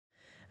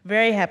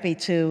Very happy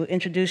to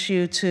introduce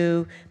you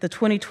to the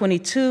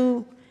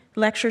 2022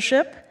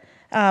 lectureship.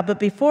 But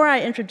before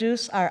I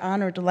introduce our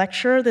honored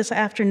lecturer this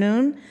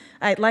afternoon,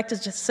 I'd like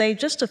to just say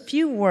just a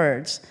few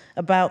words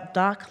about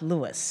Doc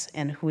Lewis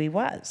and who he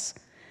was.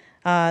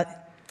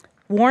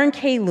 Warren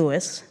K.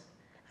 Lewis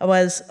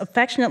was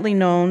affectionately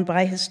known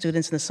by his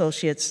students and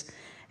associates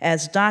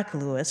as Doc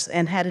Lewis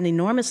and had an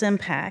enormous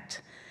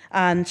impact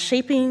on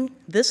shaping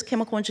this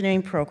chemical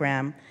engineering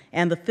program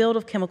and the field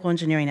of chemical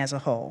engineering as a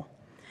whole.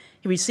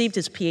 He received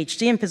his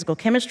PhD in physical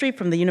chemistry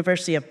from the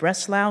University of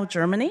Breslau,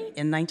 Germany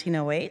in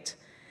 1908,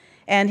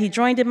 and he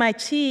joined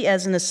MIT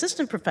as an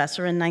assistant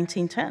professor in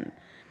 1910.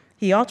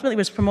 He ultimately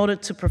was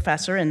promoted to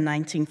professor in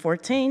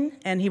 1914,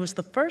 and he was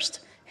the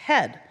first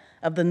head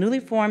of the newly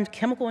formed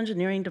chemical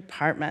engineering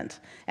department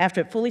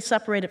after it fully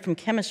separated from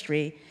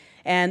chemistry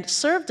and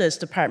served as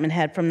department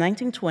head from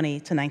 1920 to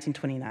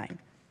 1929.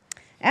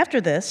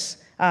 After this,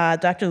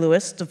 Dr.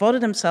 Lewis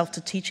devoted himself to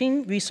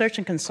teaching, research,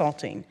 and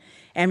consulting,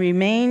 and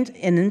remained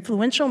an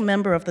influential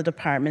member of the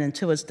department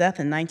until his death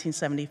in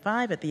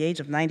 1975 at the age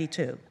of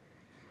 92.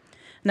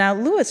 Now,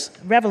 Lewis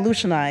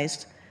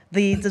revolutionized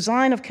the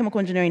design of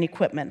chemical engineering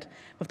equipment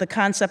with the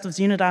concept of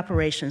unit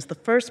operations, the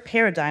first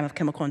paradigm of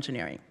chemical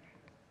engineering.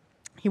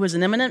 He was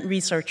an eminent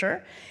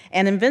researcher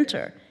and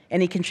inventor,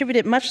 and he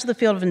contributed much to the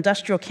field of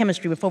industrial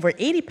chemistry with over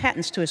 80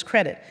 patents to his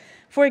credit.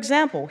 For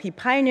example, he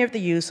pioneered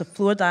the use of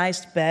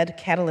fluidized bed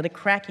catalytic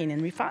cracking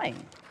in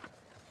refining.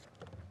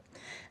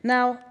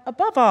 Now,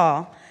 above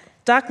all,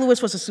 Doc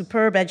Lewis was a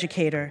superb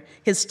educator.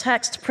 His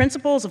text,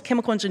 Principles of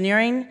Chemical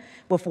Engineering,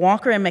 with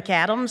Walker and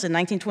McAdams in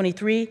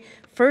 1923,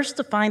 first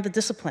defined the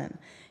discipline.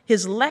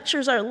 His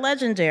lectures are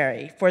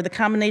legendary for the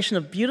combination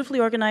of beautifully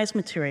organized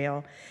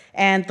material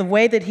and the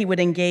way that he would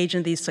engage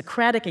in these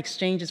Socratic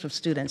exchanges with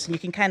students. And you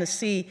can kind of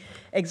see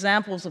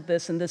examples of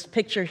this in this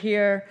picture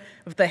here,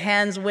 with the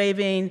hands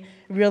waving,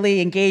 really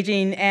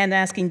engaging and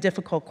asking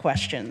difficult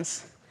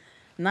questions.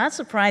 Not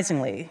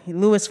surprisingly,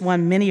 Lewis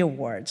won many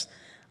awards,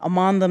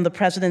 among them the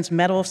President's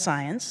Medal of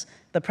Science,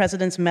 the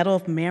President's Medal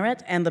of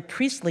Merit, and the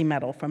Priestley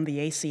Medal from the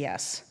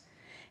ACS.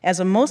 As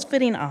a most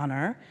fitting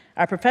honor,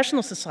 our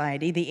professional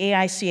society, the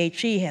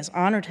AICHE, has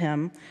honored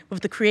him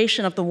with the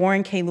creation of the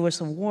Warren K.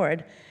 Lewis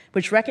Award,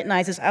 which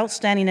recognizes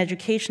outstanding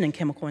education in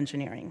chemical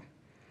engineering.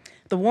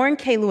 The Warren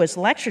K. Lewis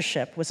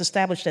Lectureship was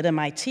established at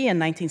MIT in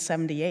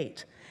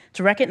 1978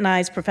 to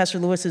recognize Professor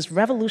Lewis's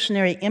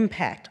revolutionary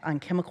impact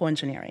on chemical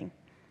engineering.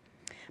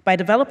 By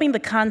developing the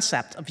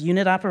concept of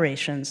unit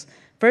operations,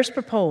 first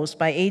proposed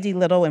by A.D.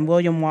 Little and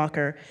William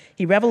Walker,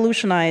 he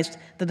revolutionized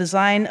the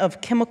design of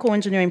chemical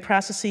engineering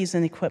processes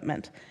and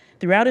equipment.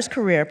 Throughout his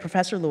career,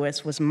 Professor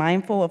Lewis was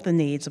mindful of the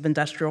needs of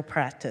industrial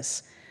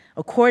practice.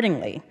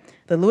 Accordingly,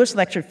 the Lewis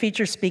Lecture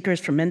features speakers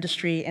from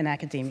industry and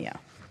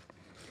academia.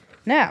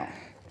 Now,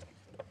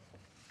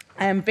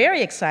 I am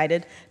very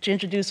excited to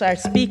introduce our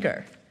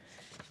speaker,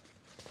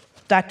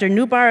 Dr.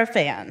 Noubar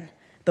Afeyan,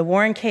 the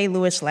Warren K.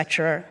 Lewis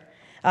Lecturer,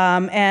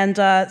 and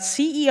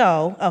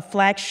CEO of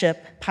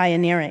Flagship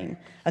Pioneering,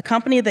 a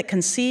company that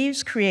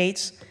conceives,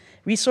 creates,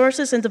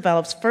 resources, and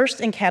develops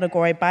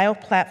first-in-category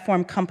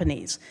bioplatform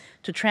companies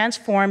to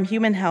transform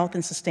human health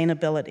and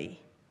sustainability.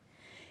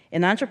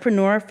 An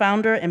entrepreneur,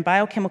 founder, and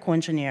biochemical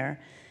engineer,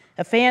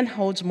 Afeyan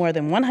holds more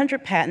than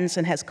 100 patents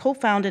and has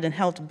co-founded and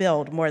helped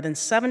build more than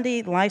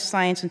 70 life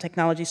science and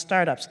technology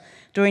startups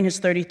during his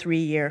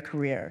 33-year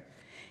career.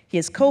 He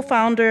is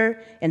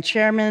co-founder and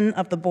chairman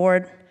of the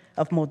board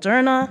of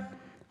Moderna,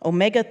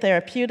 Omega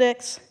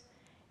Therapeutics,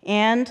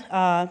 and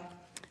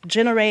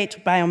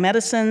Generate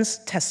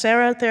Biomedicines,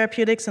 Tessera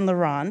Therapeutics, and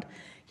Laronde.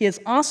 He is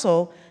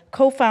also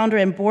co-founder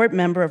and board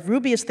member of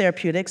Rubius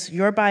Therapeutics,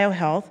 Your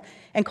BioHealth,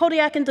 and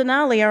Kodiak and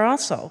Denali are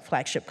also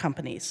flagship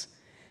companies.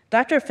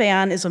 Dr.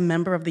 Afeyan is a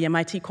member of the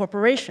MIT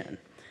Corporation,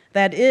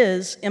 that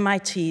is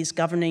MIT's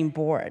governing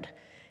board,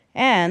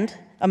 and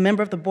a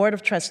member of the Board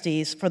of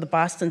Trustees for the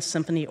Boston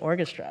Symphony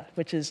Orchestra,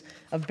 which is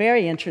must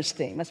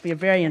be a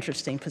very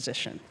interesting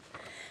position.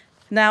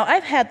 Now,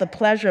 I've had the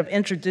pleasure of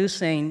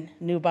introducing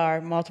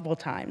Noubar multiple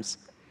times,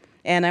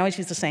 and I always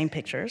use the same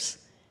pictures.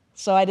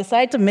 So I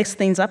decided to mix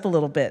things up a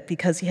little bit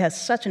because he has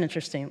such an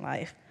interesting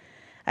life.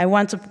 I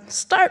want to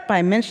start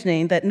by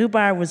mentioning that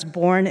Noubar was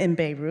born in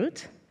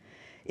Beirut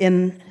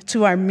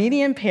to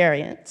Armenian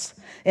parents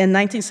in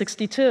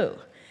 1962.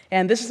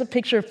 And this is a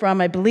picture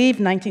from, I believe,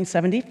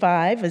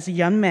 1975 as a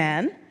young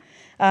man.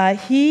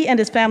 He and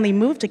his family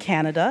moved to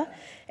Canada,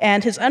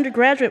 and his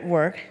undergraduate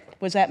work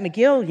was at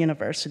McGill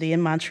University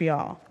in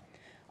Montreal.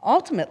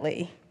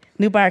 Ultimately,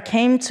 Noubar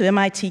came to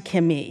MIT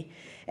Chemie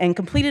and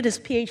completed his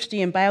PhD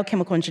in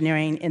biochemical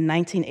engineering in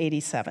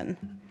 1987.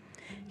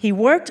 He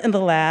worked in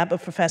the lab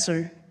of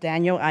Professor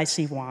Daniel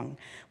I.C. Wang,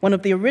 one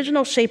of the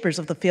original shapers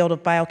of the field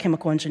of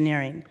biochemical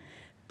engineering.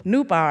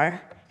 Noubar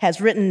has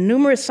written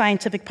numerous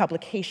scientific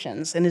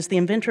publications and is the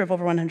inventor of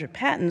over 100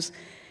 patents.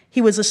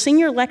 He was a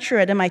senior lecturer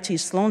at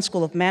MIT's Sloan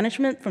School of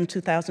Management from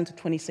 2000 to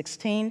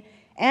 2016,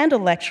 and a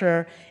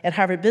lecturer at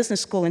Harvard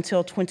Business School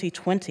until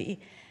 2020.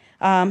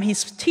 He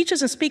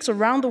teaches and speaks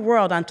around the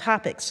world on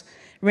topics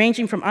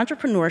ranging from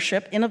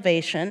entrepreneurship,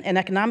 innovation, and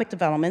economic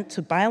development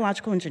to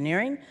biological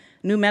engineering,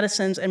 new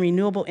medicines, and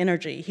renewable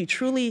energy. He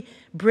truly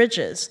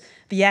bridges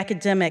the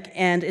academic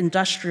and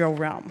industrial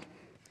realm.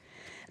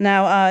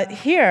 Now,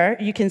 here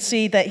you can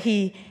see that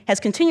he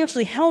has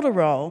continuously held a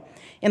role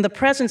in the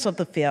presence of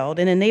the field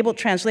and enabled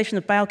translation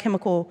of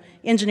biochemical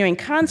engineering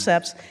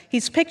concepts.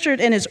 He's pictured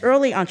in his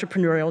early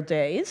entrepreneurial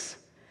days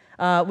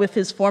with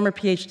his former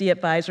PhD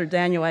advisor,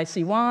 Daniel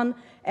I.C. Wan,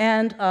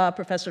 and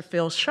Professor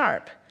Phil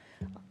Sharp,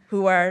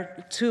 who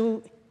are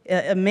two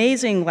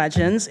amazing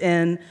legends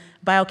in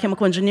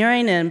biochemical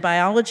engineering and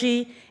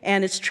biology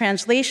and its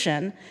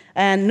translation.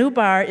 And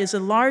Noubar is a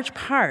large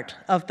part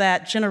of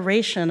that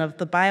generation of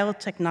the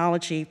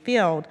biotechnology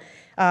field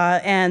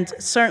and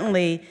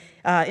certainly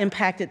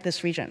impacted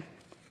this region.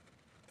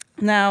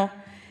 Now,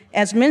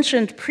 as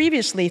mentioned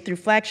previously through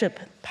Flagship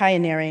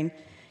Pioneering,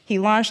 he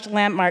launched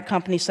landmark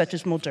companies such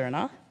as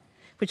Moderna,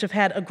 which have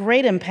had a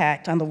great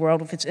impact on the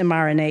world with its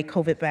mRNA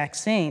COVID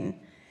vaccine.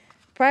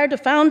 Prior to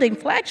founding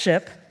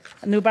Flagship,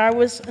 Noubar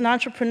was an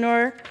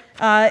entrepreneur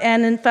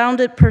and then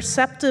founded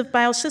Perceptive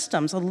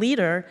Biosystems, a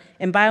leader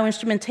in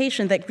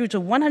bioinstrumentation that grew to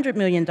 $100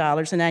 million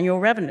in annual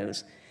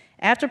revenues.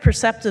 After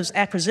Perceptive's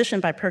acquisition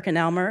by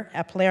PerkinElmer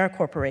Aplera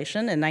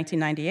Corporation in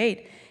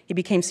 1998, he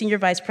became Senior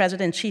Vice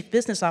President and Chief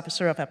Business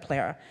Officer of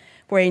Aplera,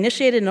 where he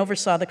initiated and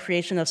oversaw the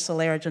creation of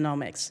Celera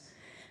Genomics.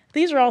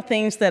 These are all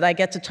things that I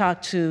get to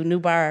talk to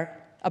Noubar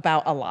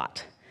about a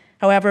lot.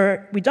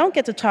 However, we don't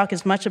get to talk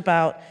as much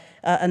about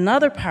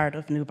another part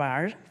of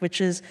Noubar,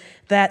 which is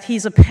that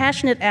he's a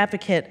passionate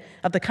advocate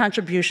of the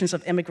contributions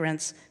of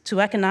immigrants to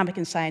economic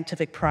and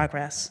scientific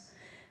progress.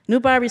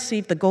 Noubar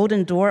received the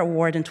Golden Door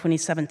Award in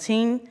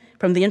 2017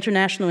 from the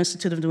International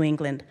Institute of New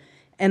England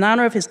in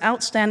honor of his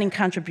outstanding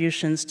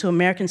contributions to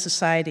American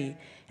society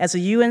as a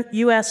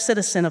U.S.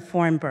 citizen of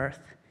foreign birth.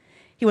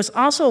 He was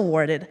also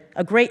awarded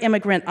a Great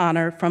Immigrant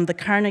Honor from the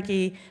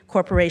Carnegie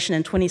Corporation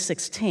in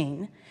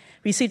 2016,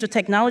 received a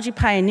Technology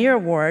Pioneer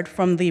Award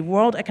from the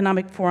World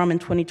Economic Forum in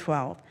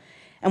 2012,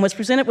 and was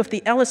presented with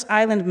the Ellis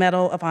Island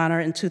Medal of Honor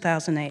in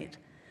 2008.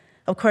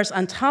 Of course,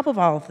 on top of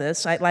all of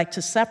this, I'd like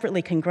to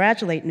separately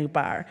congratulate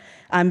Noubar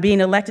on being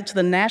elected to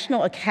the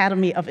National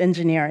Academy of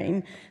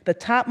Engineering, the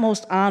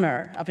topmost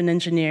honor of an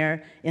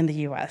engineer in the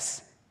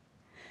US.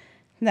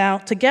 Now,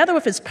 together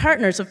with his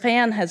partners,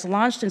 Afeyan has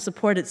launched and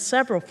supported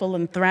several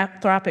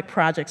philanthropic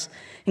projects,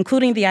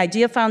 including the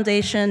IDEA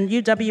Foundation,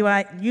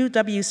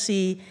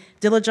 UWC,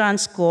 Dillajon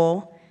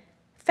School,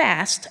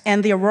 FAST,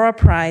 and the Aurora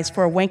Prize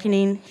for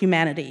Awakening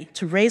Humanity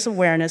to raise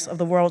awareness of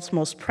the world's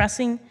most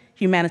pressing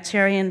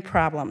humanitarian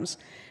problems.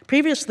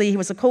 Previously, he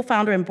was a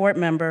co-founder and board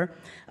member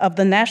of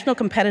the National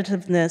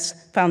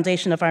Competitiveness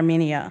Foundation of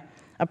Armenia,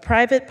 a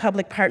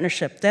private-public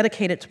partnership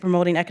dedicated to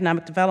promoting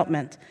economic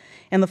development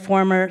in the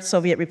former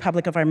Soviet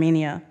Republic of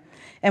Armenia.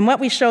 And what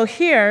we show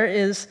here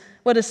is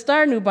what a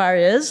star Noubar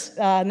is,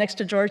 next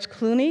to George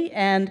Clooney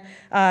and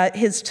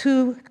his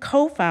two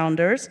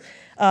co-founders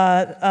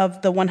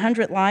of the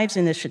 100 Lives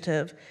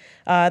Initiative.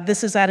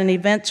 This is at an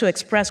event to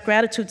express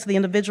gratitude to the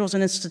individuals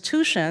and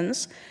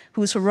institutions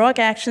whose heroic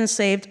actions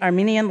saved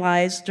Armenian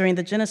lives during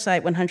the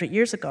genocide 100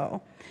 years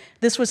ago.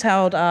 This was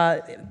held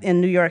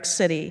in New York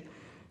City.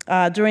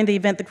 During the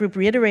event, the group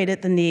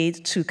reiterated the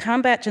need to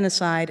combat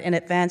genocide and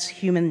advance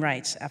human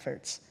rights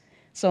efforts.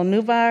 So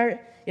Noubar,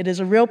 it is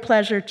a real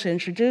pleasure to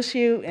introduce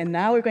you, and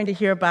now we're going to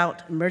hear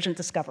about emergent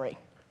discovery.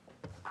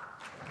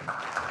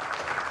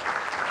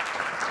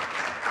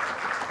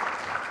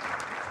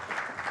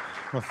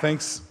 Well,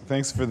 thanks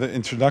for the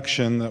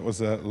introduction. That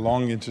was a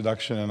long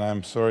introduction, and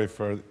I'm sorry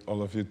for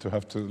all of you to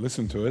have to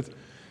listen to it.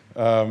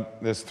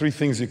 There's three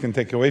things you can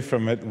take away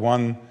from it.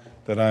 One,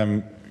 that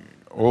I'm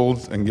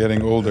old and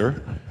getting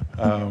older.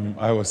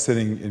 I was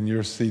sitting in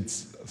your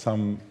seats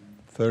some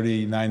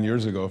 39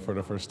 years ago for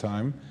the first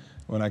time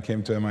when I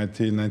came to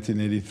MIT in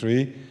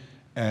 1983,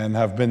 and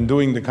have been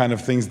doing the kind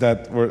of things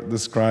that were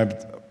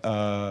described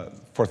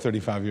for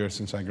 35 years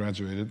since I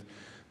graduated.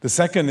 The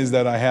second is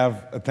that I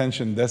have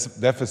attention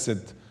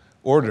deficit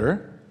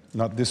order,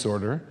 not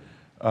disorder.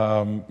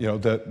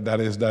 That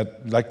is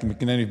that, like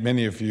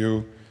many of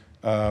you,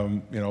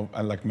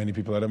 I like many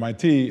people at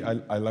MIT,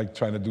 I like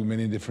trying to do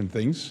many different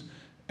things,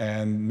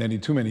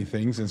 and too many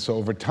things, and so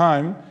over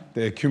time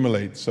they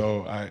accumulate.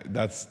 So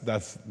that's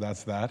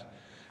that.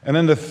 And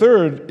then the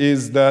third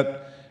is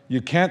that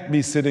you can't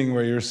be sitting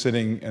where you're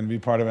sitting and be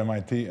part of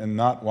MIT and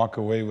not walk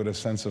away with a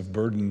sense of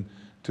burden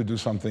to do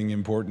something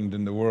important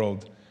in the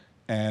world.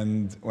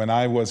 And when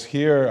I was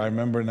here, I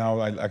remember now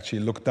I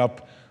actually looked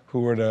up who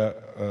were the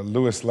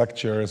Lewis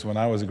lecturers when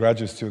I was a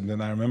graduate student,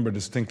 and I remember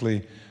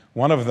distinctly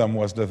one of them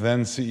was the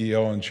then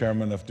CEO and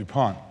chairman of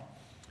DuPont.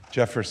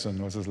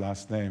 Jefferson was his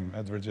last name,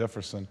 Edward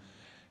Jefferson.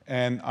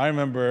 And I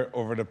remember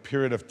over the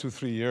period of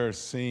 2-3 years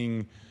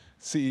seeing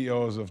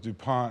CEOs of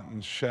DuPont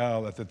and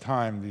Shell at the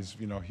time, these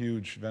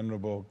huge,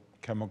 venerable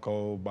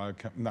chemical,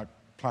 not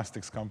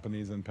plastics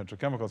companies and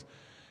petrochemicals,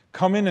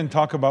 come in and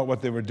talk about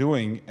what they were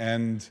doing.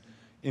 And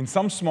in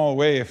some small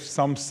way, if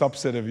some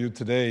subset of you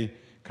today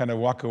kind of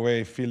walk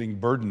away feeling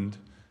burdened,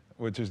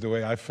 which is the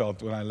way I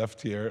felt when I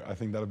left here, I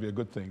think that'll be a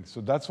good thing.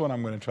 So that's what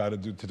I'm going to try to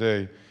do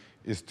today,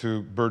 is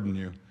to burden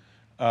you.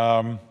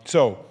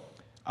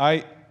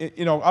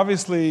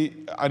 Obviously,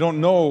 I don't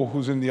know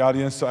who's in the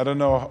audience, so I don't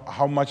know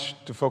how much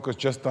to focus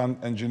just on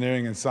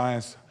engineering and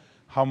science,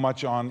 how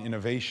much on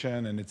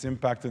innovation and its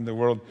impact in the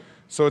world.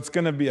 So it's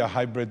going to be a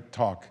hybrid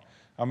talk.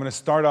 I'm going to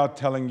start out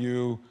telling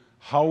you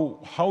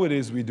how it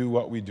is we do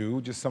what we do,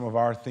 just some of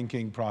our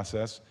thinking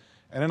process,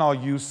 and then I'll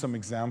use some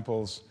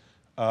examples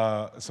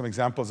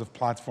of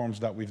platforms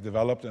that we've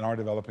developed and are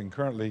developing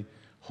currently,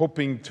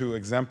 hoping to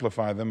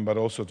exemplify them, but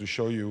also to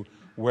show you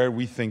where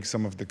we think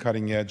some of the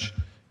cutting edge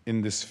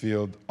in this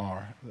field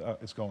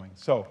is going.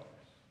 So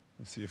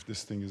let's see if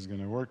this thing is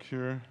going to work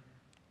here.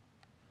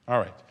 All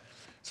right.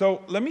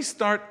 So let me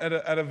start at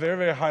a very,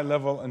 very high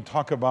level and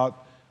talk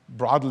about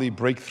broadly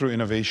breakthrough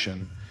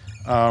innovation.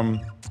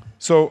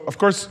 So of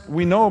course,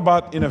 we know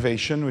about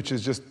innovation, which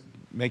is just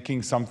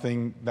making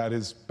something that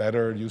is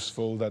better,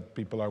 useful, that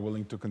people are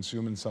willing to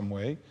consume in some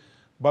way.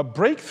 But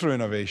breakthrough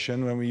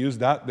innovation, when we use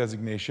that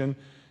designation,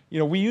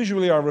 we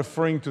usually are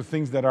referring to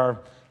things that are,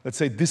 let's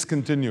say,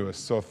 discontinuous.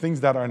 So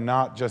things that are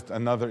not just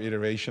another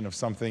iteration of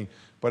something,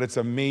 but it's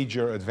a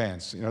major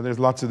advance. There's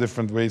lots of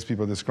different ways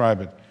people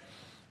describe it.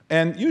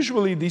 And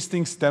usually these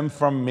things stem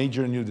from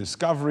major new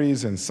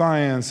discoveries in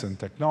science and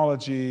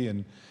technology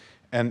and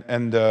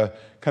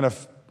kind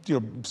of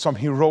some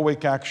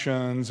heroic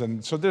actions.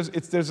 And so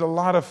there's a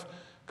lot of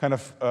kind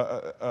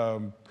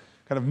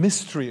of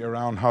mystery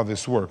around how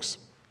this works.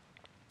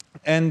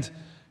 And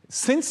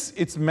since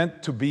it's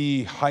meant to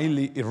be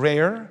highly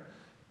rare,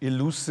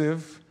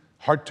 elusive,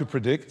 hard to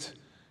predict,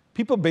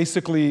 people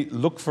basically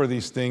look for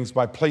these things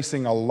by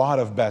placing a lot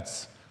of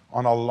bets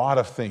on a lot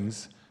of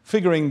things,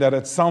 figuring that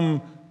at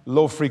some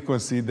low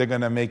frequency they're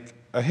going to make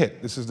a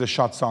hit. This is the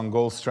shots on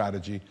goal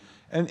strategy.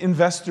 And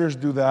investors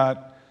do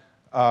that.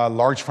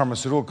 Large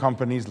pharmaceutical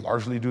companies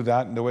largely do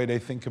that in the way they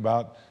think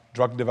about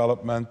drug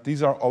development.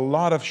 These are a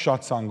lot of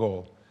shots on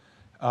goal.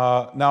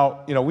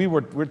 Now,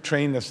 we're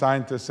trained as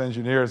scientists,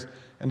 engineers,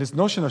 and this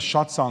notion of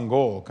shots on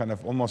goal kind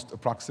of almost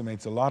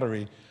approximates a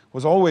lottery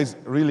was always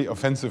really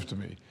offensive to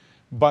me.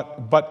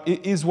 But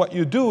it is what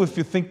you do if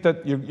you think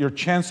that your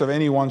chance of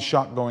any one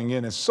shot going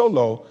in is so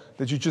low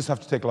that you just have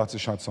to take lots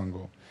of shots on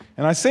goal.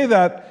 And I say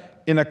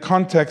that in a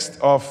context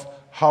of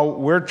how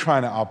we're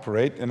trying to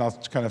operate, and I'll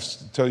kind of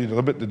tell you a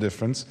little bit the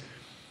difference.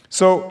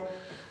 So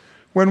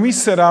when we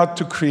set out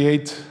to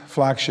create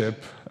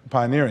Flagship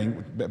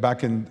Pioneering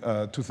back in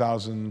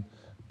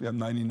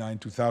 99,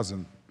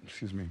 2000,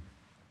 excuse me,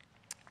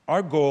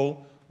 our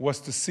goal was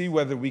to see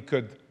whether we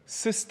could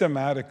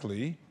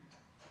systematically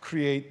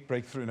create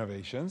breakthrough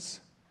innovations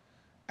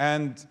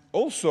and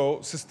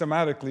also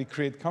systematically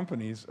create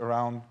companies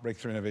around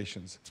breakthrough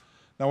innovations.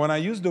 Now, when I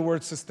use the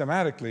word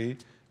systematically,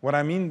 what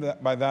I mean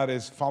by that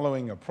is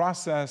following a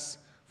process,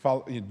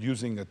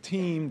 using a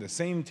team, the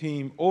same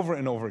team, over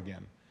and over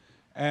again.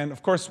 And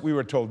of course, we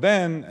were told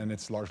then, and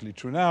it's largely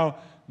true now,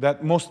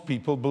 that most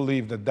people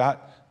believe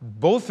that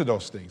both of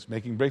those things,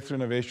 making breakthrough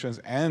innovations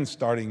and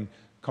starting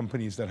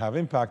companies that have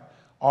impact,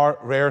 are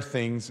rare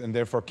things and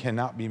therefore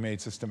cannot be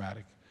made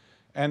systematic.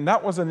 And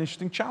that was an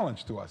interesting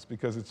challenge to us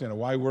because it's,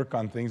 why work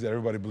on things that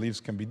everybody believes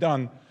can be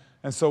done?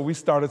 And so we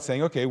started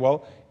saying, okay,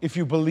 well, if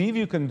you believe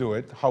you can do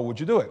it, how would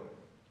you do it?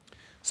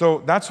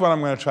 So that's what I'm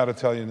going to try to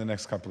tell you in the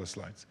next couple of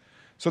slides.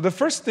 So the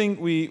first thing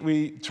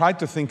we tried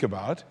to think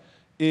about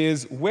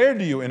is, where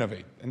do you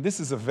innovate? And this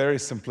is a very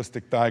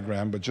simplistic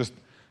diagram, but just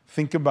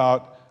think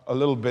about a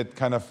little bit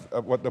kind of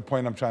what the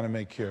point I'm trying to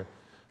make here.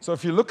 So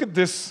if you look at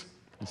this,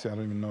 you see, I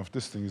don't even know if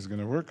this thing is going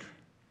to work.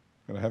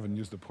 I haven't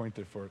used the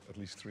pointer for at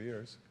least 3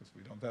 years because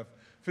we don't have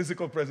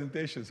physical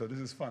presentations, so this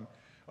is fun.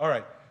 All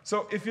right,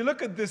 so if you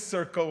look at this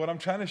circle, what I'm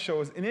trying to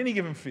show is in any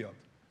given field,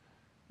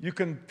 you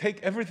can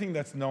take everything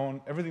that's known,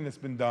 everything that's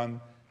been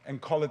done, and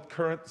call it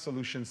current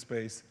solution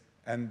space,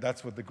 and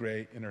that's what the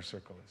gray inner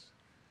circle is.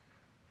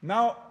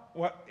 Now,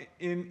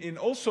 in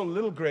also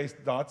little gray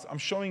dots, I'm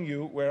showing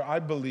you where I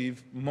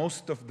believe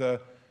most of the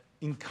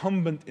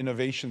incumbent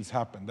innovations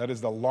happen. That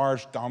is the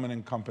large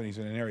dominant companies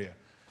in an area.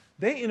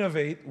 They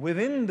innovate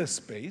within the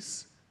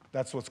space.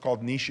 That's what's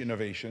called niche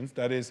innovations.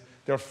 That is,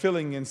 they're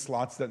filling in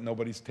slots that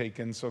nobody's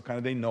taken, so kind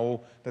of they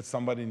know that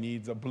somebody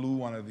needs a blue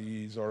one of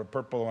these or a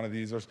purple one of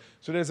these.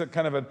 So there's a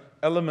kind of an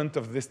element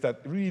of this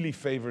that really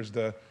favors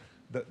the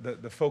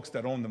folks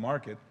that own the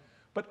market.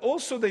 But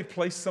also they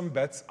place some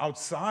bets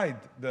outside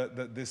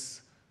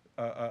this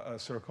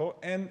circle,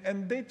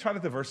 and they try to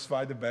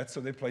diversify the bets,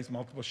 so they place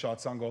multiple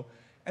shots on goal.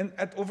 And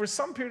over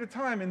some period of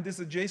time in this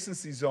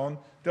adjacency zone,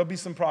 there'll be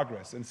some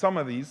progress. And some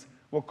of these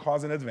will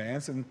cause an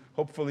advance, and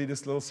hopefully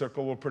this little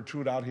circle will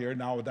protrude out here.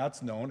 Now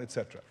that's known, et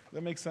cetera. Does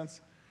that make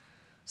sense?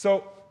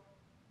 So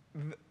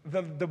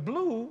the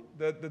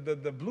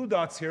blue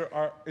dots here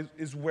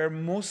is where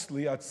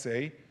mostly, I'd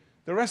say,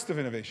 the rest of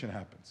innovation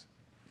happens.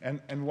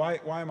 And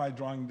why am I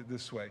drawing it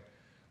this way?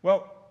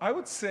 Well, I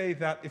would say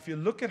that if you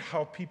look at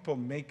how people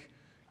make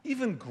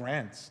even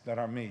grants that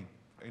are made,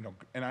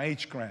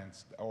 NIH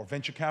grants or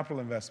venture capital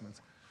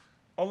investments,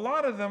 a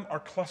lot of them are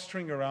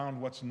clustering around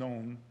what's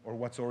known or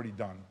what's already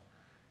done.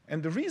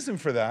 And the reason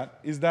for that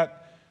is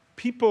that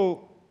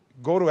people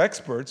go to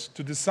experts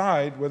to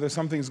decide whether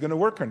something is going to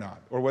work or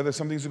not, or whether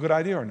something's a good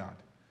idea or not.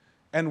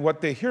 And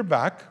what they hear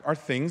back are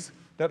things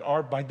that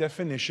are, by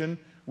definition,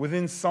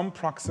 within some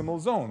proximal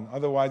zone.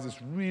 Otherwise,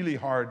 it's really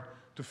hard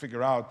to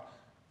figure out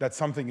that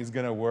something is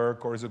going to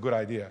work or is a good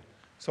idea.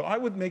 So I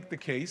would make the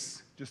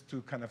case, just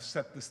to kind of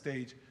set the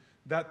stage,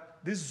 that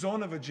this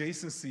zone of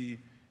adjacency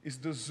is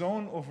the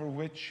zone over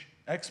which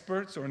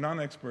experts or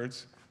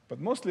non-experts, but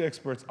mostly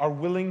experts, are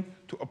willing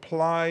to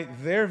apply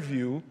their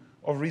view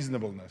of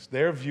reasonableness,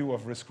 their view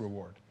of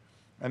risk-reward.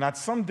 And at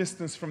some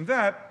distance from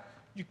that,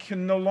 you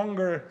can no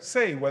longer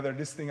say whether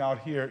this thing out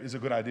here is a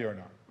good idea or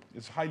not.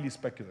 It's highly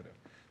speculative.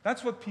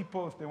 That's what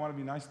people, if they want to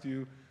be nice to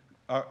you,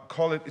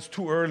 call it, it's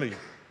too early.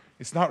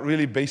 It's not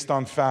really based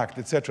on fact,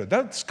 etc.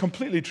 That's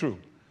completely true.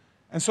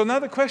 And so now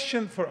the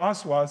question for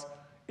us was,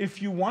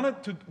 if you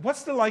wanted to,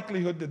 what's the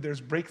likelihood that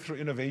there's breakthrough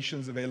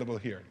innovations available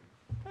here?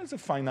 There's a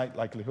finite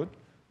likelihood,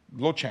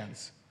 low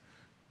chance,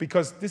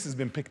 because this has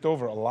been picked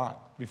over a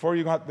lot before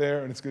you got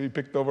there, and it's going to be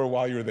picked over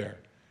while you're there,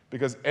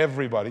 because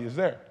everybody is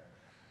there.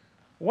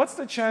 What's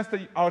the chance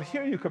that out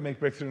here you could make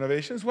breakthrough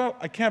innovations? Well,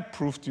 I can't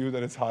prove to you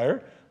that it's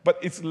higher, but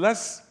it's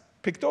less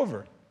picked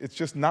over. It's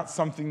just not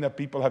something that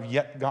people have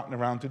yet gotten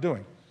around to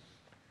doing.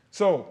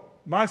 So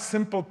my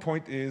simple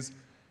point is,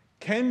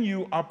 can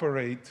you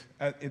operate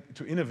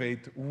to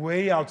innovate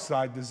way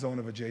outside the zone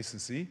of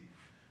adjacency?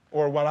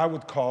 Or what I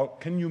would call,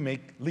 can you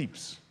make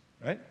leaps,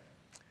 right?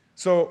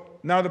 So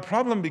now the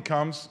problem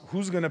becomes,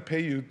 who's going to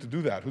pay you to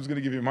do that? Who's going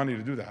to give you money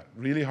to do that?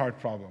 Really hard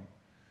problem.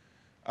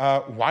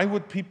 Why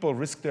would people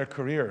risk their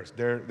careers,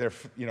 their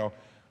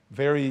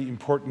very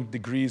important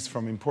degrees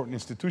from important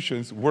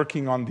institutions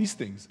working on these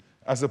things,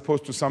 as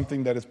opposed to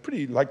something that is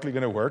pretty likely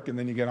going to work, and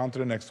then you get on to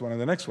the next one and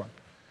the next one?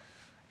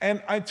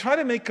 And I try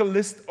to make a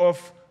list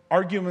of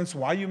arguments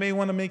why you may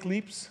want to make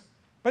leaps.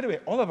 By the way,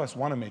 all of us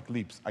want to make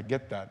leaps. I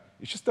get that.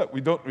 It's just that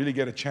we don't really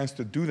get a chance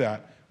to do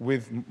that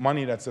with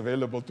money that's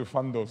available to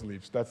fund those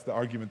leaps. That's the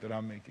argument that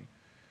I'm making.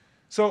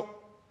 So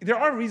there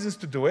are reasons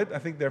to do it. I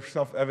think they're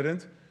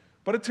self-evident.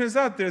 But it turns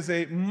out there's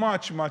a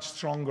much, much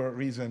stronger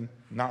reason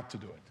not to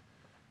do it.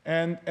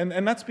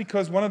 And that's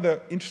because one of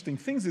the interesting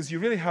things is you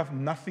really have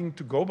nothing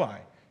to go by.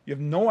 You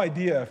have no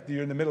idea if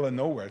you're in the middle of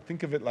nowhere.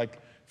 Think of it like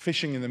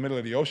fishing in the middle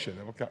of the ocean.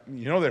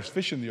 You know there's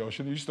fish in the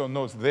ocean, you just don't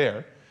know it's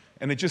there.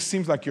 And it just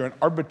seems like you're in an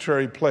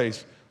arbitrary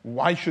place.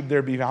 Why should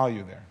there be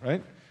value there,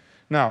 right?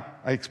 Now,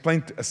 I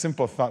explained a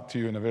simple thought to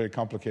you in a very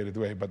complicated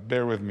way, but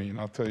bear with me and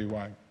I'll tell you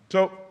why.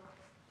 So,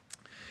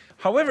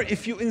 however,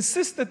 if you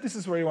insist that this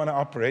is where you want to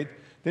operate,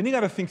 then you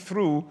got to think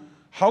through,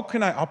 how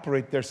can I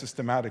operate there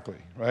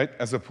systematically, right?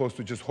 As opposed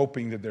to just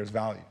hoping that there's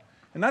value.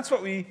 And that's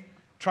what we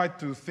tried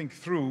to think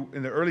through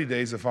in the early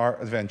days of our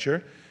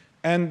adventure.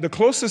 And the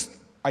closest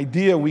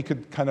idea we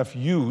could kind of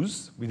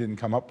use, we didn't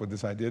come up with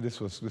this idea, this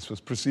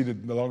was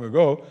preceded long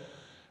ago,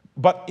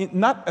 but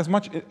not as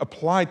much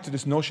applied to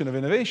this notion of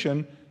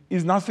innovation,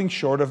 is nothing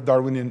short of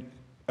Darwinian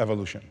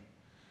evolution.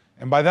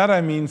 And by that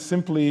I mean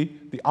simply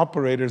the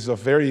operators of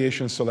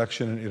variation,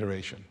 selection, and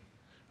iteration.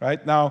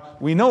 Right? Now,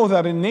 we know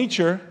that in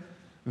nature,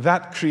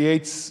 that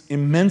creates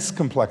immense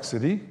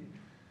complexity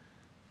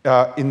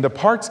in the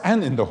parts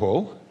and in the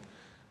whole,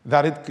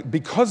 that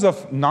because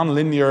of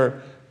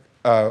nonlinear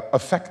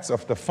effects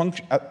of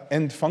the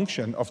end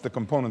function of the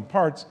component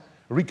parts,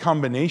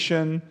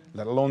 recombination,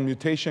 let alone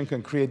mutation,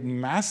 can create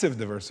massive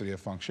diversity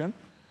of function.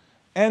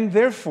 And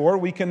therefore,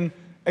 we can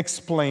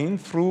explain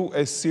through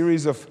a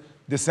series of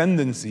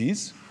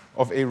descendancies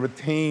of a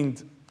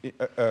retained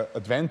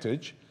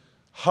advantage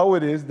how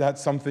it is that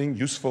something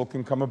useful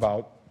can come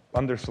about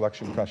under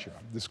selection pressure.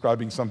 I'm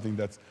describing something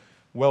that's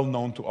well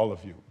known to all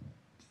of you.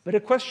 But the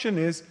question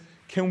is,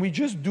 can we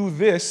just do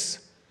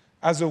this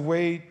as a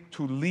way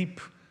to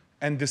leap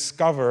and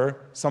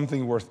discover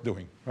something worth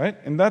doing, right?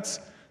 And this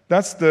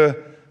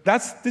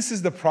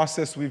is the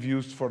process we've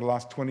used for the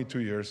last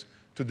 22 years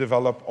to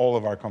develop all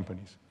of our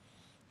companies.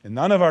 And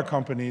none of our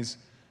companies,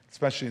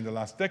 especially in the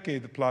last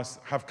decade plus,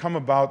 have come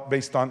about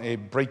based on a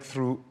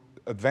breakthrough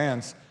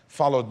advance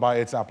followed by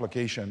its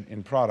application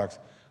in products.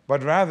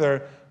 But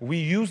rather, we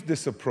use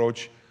this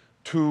approach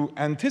to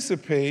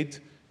anticipate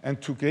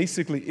and to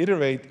basically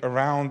iterate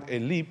around a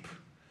leap,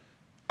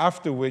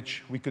 after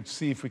which we could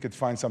see if we could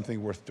find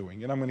something worth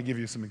doing. And I'm going to give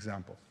you some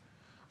examples.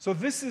 So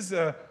this is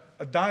a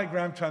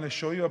diagram trying to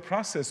show you a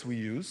process we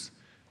use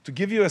to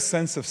give you a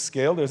sense of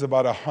scale. There's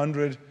about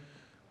 100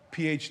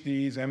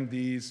 PhDs,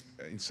 MDs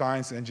in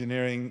science,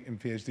 engineering, and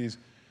PhDs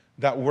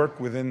that work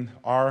within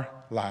our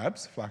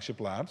labs, Flagship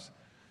Labs,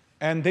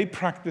 and they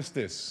practice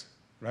this,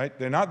 right?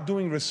 They're not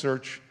doing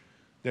research.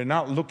 They're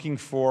not looking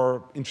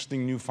for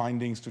interesting new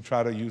findings to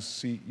try to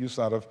use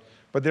out of,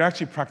 but they're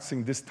actually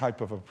practicing this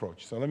type of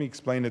approach. So let me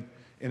explain it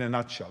in a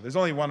nutshell. There's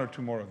only one or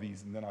two more of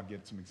these, and then I'll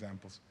get some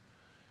examples.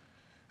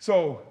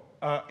 So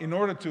in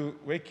order to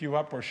wake you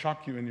up or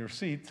shock you in your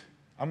seat,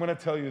 I'm going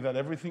to tell you that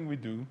everything we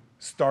do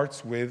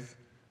starts with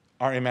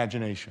our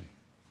imagination,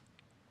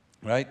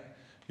 right?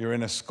 You're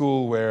in a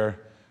school where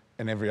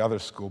and every other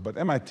school, but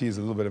MIT is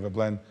a little bit of a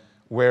blend,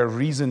 where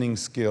reasoning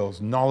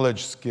skills,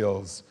 knowledge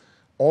skills,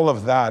 all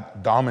of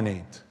that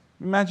dominate.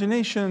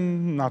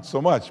 Imagination, not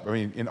so much. I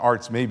mean, in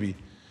arts, maybe.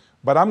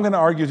 But I'm going to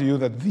argue to you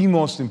that the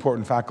most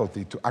important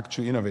faculty to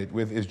actually innovate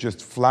with is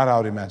just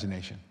flat-out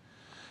imagination.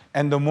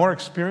 And the more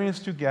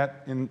experienced you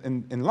get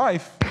in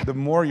life, the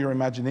more your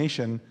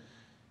imagination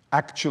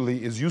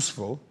actually is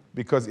useful,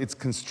 because it's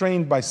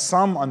constrained by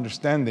some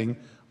understanding,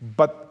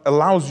 but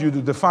allows you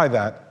to defy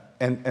that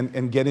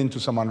and get into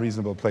some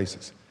unreasonable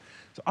places.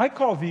 So I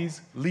call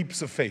these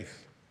leaps of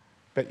faith.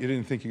 Bet you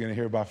didn't think you're going to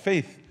hear about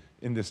faith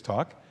in this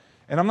talk.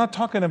 And I'm not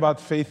talking about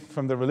faith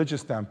from the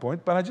religious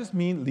standpoint, but I just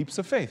mean leaps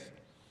of faith.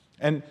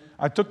 And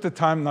I took the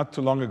time not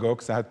too long ago,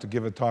 because I had to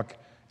give a talk,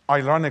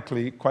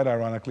 ironically, quite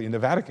ironically, in the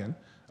Vatican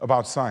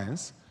about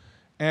science.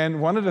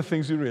 And one of the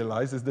things you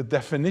realize is the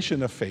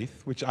definition of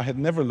faith, which I had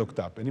never looked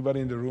up.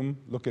 Anybody in the room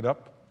look it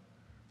up?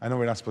 I know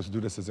we're not supposed to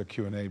do this as a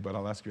Q&A, but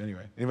I'll ask you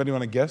anyway. Anybody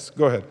want to guess?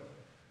 Go ahead.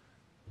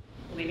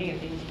 Believing in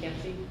things you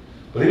can't see?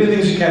 Believing in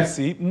things you can't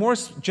see. More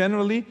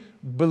generally,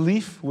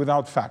 belief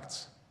without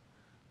facts.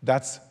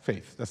 That's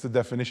faith. That's the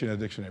definition in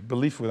the dictionary.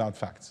 Belief without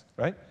facts,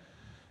 right?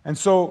 And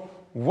so,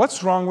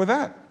 what's wrong with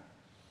that?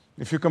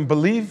 If you can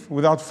believe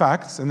without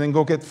facts and then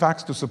go get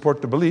facts to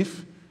support the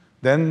belief,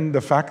 then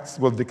the facts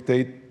will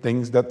dictate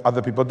things that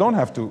other people don't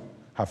have to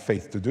have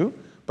faith to do.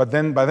 But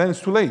then, by then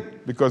it's too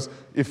late, because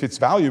if it's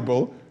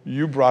valuable,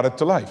 you brought it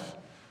to life.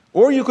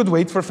 Or you could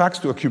wait for facts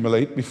to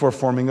accumulate before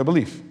forming a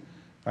belief.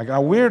 Like,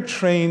 now we're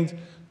trained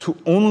to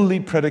only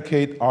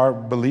predicate our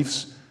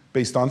beliefs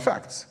based on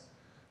facts.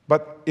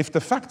 But if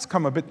the facts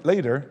come a bit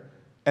later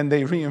and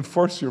they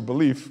reinforce your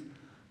belief,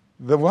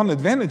 the one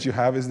advantage you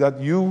have is that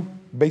you,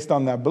 based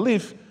on that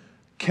belief,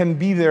 can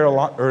be there a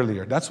lot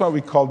earlier. That's why we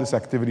call this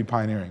activity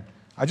pioneering.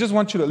 I just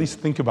want you to at least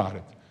think about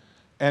it.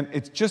 And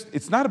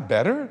it's not a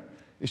better,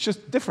 it's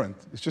just different.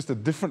 It's just a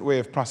different way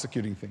of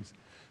prosecuting things.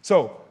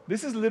 So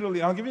this is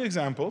literally, I'll give you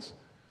examples.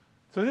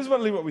 So this is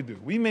what we do.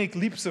 We make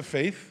leaps of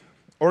faith,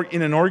 or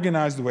in an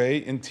organized way,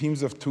 in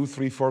teams of 2,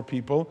 3, 4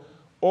 people,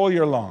 all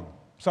year long,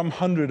 some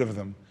 100 of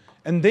them.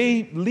 And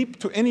they leap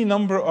to any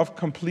number of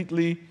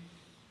completely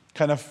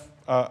kind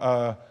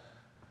of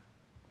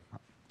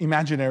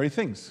imaginary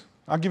things.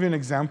 I'll give you an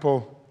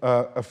example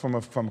from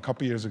a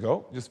couple years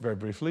ago, just very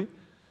briefly.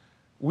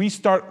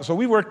 So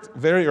we worked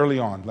very early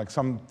on, like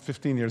some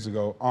 15 years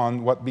ago,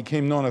 on what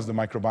became known as the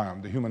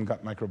microbiome, the human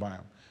gut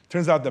microbiome.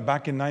 Turns out that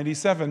back in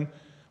 '97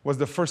 was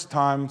the first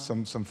time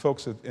some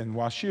folks in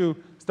WashU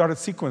started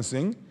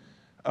sequencing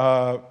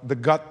the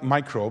gut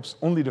microbes,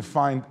 only to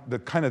find the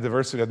kind of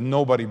diversity that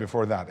nobody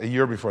before that, a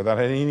year before that,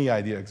 had any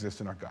idea exists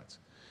in our guts.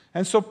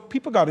 And so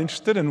people got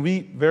interested, and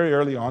we very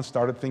early on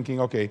started thinking,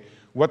 okay,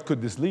 what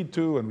could this lead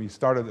to? And we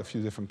started a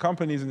few different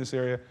companies in this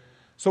area.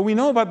 So we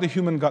know about the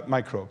human gut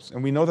microbes,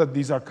 and we know that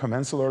these are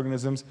commensal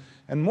organisms.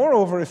 And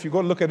moreover, if you go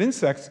look at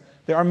insects,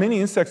 there are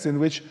many insects in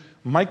which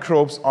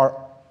microbes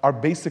are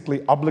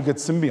basically obligate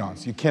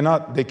symbionts.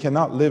 They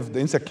cannot live, the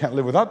insect can't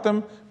live without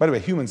them. By the way,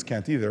 humans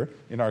can't either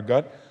in our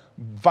gut.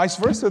 Vice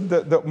versa,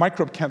 the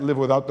microbe can't live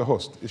without the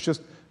host. It's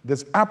just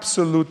this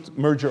absolute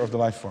merger of the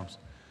life forms.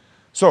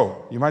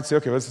 So you might say,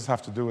 okay, what does this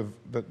have to do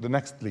with the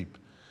next leap?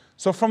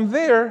 So from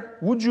there,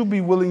 would you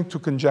be willing to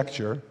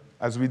conjecture,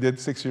 as we did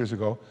 6 years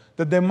ago,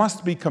 that there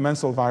must be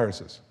commensal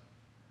viruses?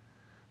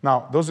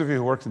 Now, those of you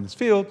who worked in this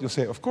field, you'll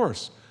say, of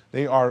course,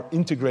 they are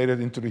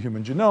integrated into the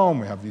human genome.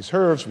 We have these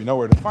HERVs. We know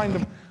where to find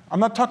them. I'm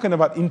not talking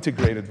about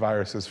integrated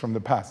viruses from the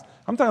past.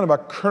 I'm talking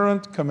about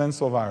current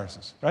commensal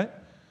viruses, right?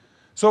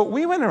 So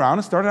we went around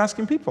and started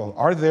asking people,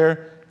 are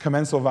there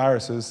commensal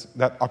viruses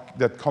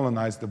that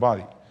colonize the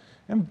body?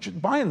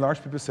 And by and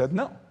large, people said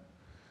no.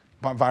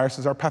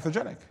 Viruses are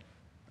pathogenic,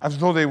 as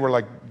though they were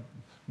like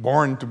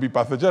born to be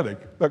pathogenic.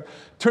 Look,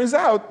 turns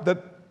out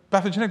that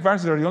pathogenic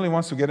viruses are the only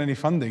ones who get any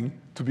funding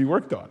to be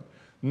worked on,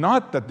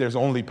 not that there's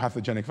only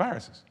pathogenic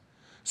viruses.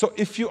 So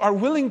if you are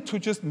willing to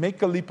just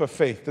make a leap of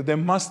faith that there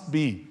must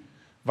be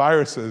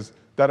viruses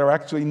that are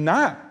actually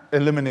not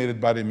eliminated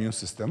by the immune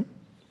system,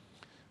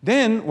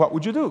 then what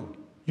would you do?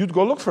 You'd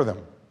go look for them.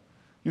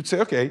 You'd say,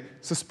 okay,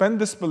 suspend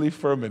disbelief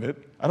for a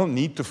minute. I don't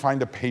need to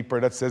find a paper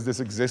that says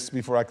this exists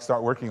before I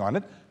start working on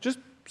it. Just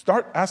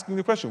start asking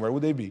the question, where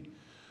would they be?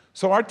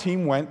 So our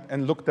team went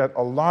and looked at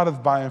a lot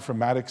of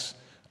bioinformatics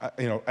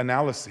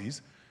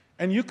analyses.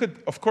 And you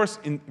could, of course,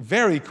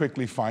 very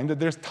quickly find that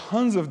there's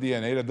tons of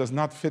DNA that does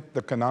not fit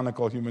the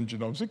canonical human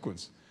genome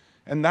sequence.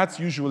 And that's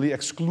usually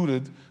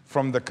excluded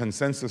from the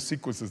consensus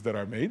sequences that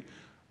are made.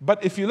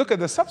 But if you look at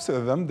the subset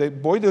of them,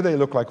 boy, do they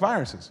look like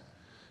viruses.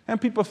 And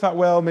people thought,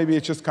 well, maybe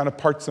it's just kind of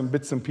parts and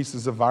bits and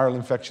pieces of viral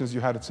infections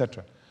you had, et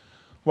cetera.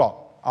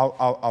 Well,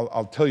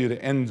 I'll tell you the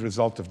end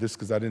result of this,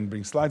 because I didn't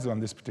bring slides on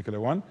this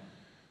particular one.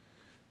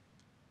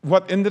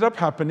 What ended up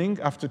happening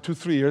after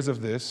 2-3 years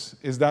of this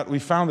is that we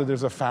found that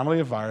there's a family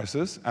of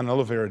viruses,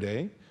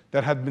 Anoviridae,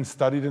 that had been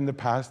studied in the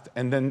past,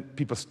 and then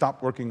people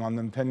stopped working on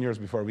them 10 years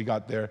before we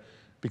got there,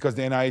 because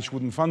the NIH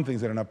wouldn't fund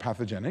things that are not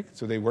pathogenic,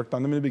 so they worked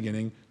on them in the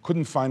beginning,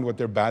 couldn't find what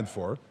they're bad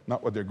for,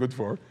 not what they're good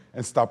for,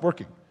 and stopped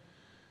working.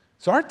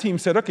 So our team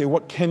said, okay,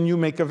 what can you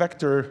make a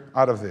vector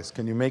out of this?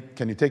 Can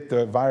you take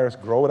the virus,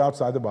 grow it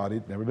outside the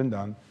body, never been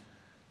done,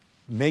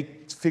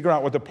 figure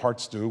out what the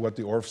parts do, what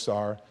the ORFs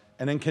are,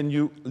 and then can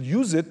you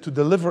use it to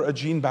deliver a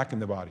gene back in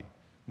the body?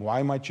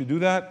 Why might you do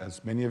that?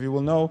 As many of you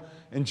will know,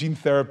 in gene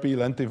therapy,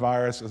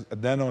 lentivirus,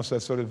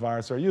 adeno-associated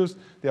virus are used.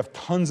 They have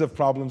tons of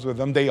problems with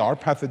them. They are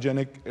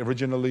pathogenic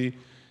originally,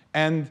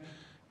 and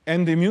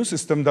the immune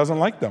system doesn't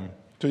like them.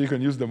 So you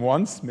can use them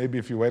once, maybe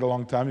if you wait a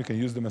long time, you can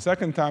use them a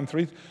second time,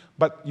 three,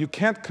 but you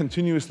can't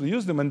continuously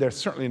use them, and they're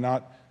certainly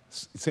not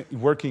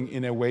working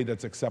in a way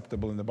that's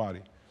acceptable in the body.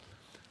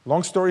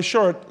 Long story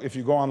short, if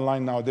you go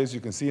online nowadays,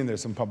 you can see, and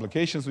there's some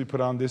publications we put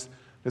on this,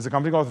 there's a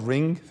company called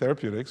Ring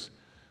Therapeutics,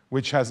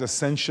 which has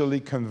essentially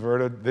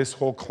converted this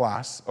whole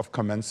class of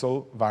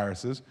commensal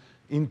viruses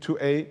into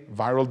a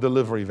viral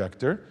delivery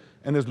vector,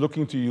 and is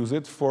looking to use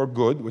it for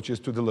good, which is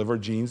to deliver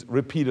genes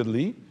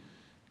repeatedly.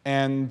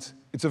 And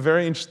it's a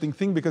very interesting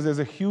thing because there's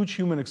a huge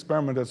human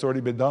experiment that's already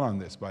been done on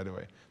this, by the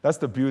way. That's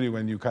the beauty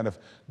when you kind of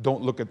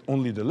don't look at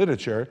only the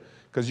literature,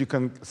 because you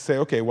can say,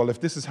 okay, well, if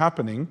this is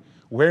happening,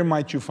 where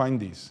might you find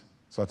these?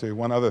 So I'll tell you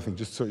one other thing,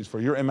 just so it's for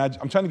your I'm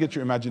trying to get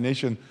your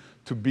imagination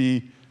to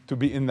be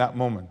in that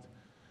moment.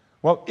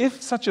 Well,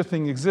 if such a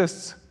thing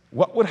exists,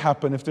 what would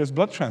happen if there's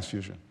blood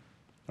transfusion,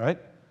 right?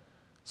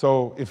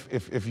 So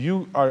if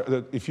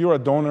you're a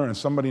donor and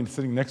somebody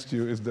sitting next to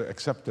you is the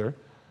acceptor,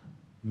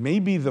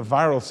 maybe the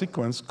viral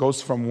sequence goes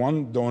from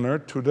one donor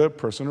to the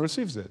person who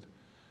receives it.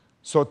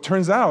 So it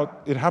turns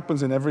out it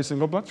happens in every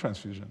single blood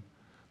transfusion.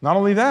 Not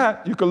only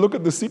that, you can look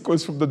at the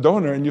sequence from the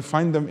donor and you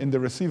find them in the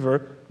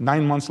receiver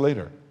 9 months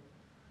later.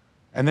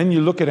 And then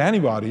you look at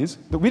antibodies.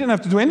 We didn't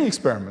have to do any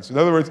experiments. In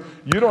other words,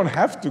 you don't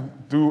have to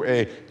do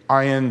a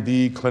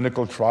IND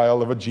clinical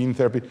trial of a gene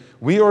therapy.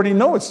 We already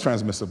know it's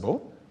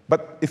transmissible.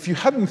 But if you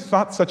hadn't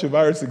thought such a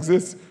virus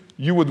exists,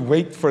 you would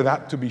wait for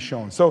that to be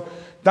shown. So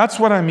that's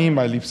what I mean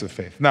by leaps of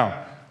faith.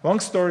 Now, long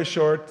story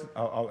short,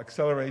 I'll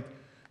accelerate.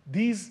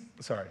 These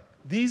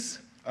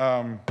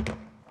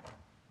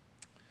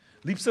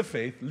leaps of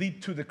faith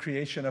lead to the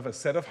creation of a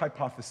set of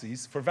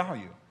hypotheses for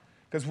value.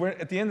 Because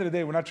at the end of the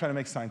day, we're not trying to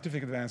make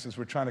scientific advances.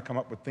 We're trying to come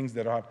up with things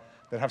that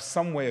have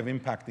some way of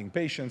impacting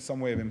patients, some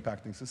way of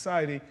impacting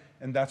society,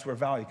 and that's where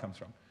value comes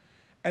from.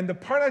 And the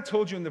part I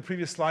told you in the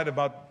previous slide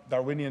about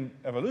Darwinian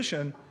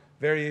evolution,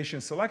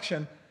 variation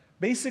selection,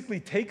 basically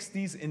takes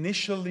these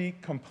initially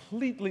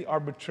completely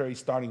arbitrary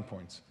starting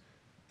points,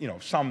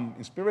 some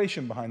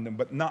inspiration behind them,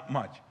 but not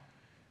much,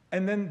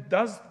 and then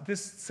does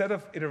this set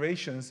of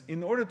iterations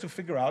in order to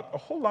figure out a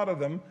whole lot of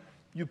them.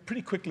 You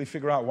pretty quickly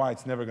figure out why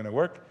it's never going to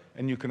work,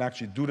 and you can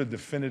actually do the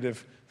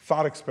definitive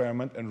thought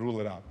experiment and rule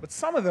it out. But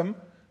some of them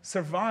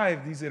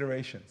survive these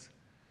iterations.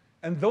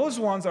 And those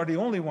ones are the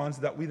only ones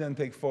that we then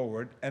take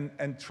forward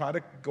and try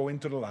to go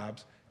into the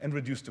labs and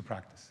reduce to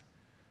practice.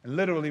 And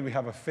literally, we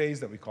have a phase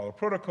that we call a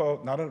protocol,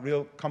 not a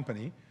real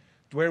company,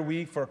 where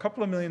we, for a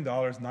couple of $1 million,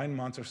 9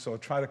 months or so,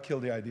 try to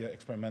kill the idea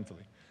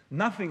experimentally.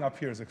 Nothing up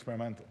here is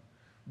experimental.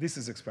 This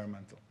is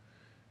experimental.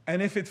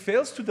 And if it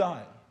fails to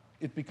die,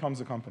 it becomes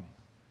a company.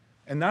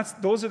 And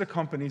those are the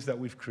companies that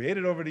we've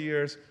created over the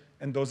years,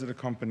 and those are the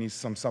companies,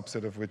 some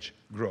subset of which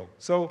grow.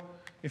 So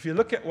if you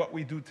look at what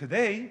we do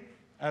today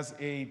as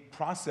a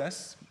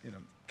process,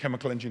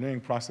 chemical engineering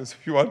process,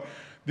 if you want,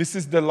 this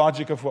is the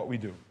logic of what we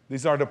do.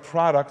 These are the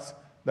products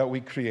that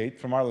we create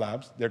from our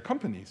labs. They're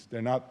companies.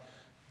 They're not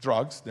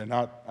drugs. They're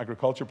not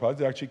agriculture products.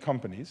 They're actually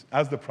companies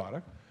as the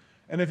product.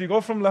 And if you go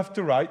from left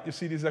to right, you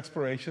see these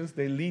explorations.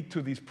 They lead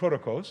to these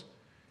protocols.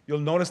 You'll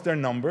notice they're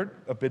numbered,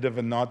 a bit of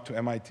a nod to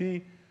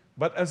MIT.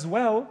 But as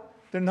well,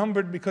 they're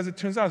numbered because it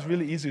turns out it's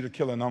really easy to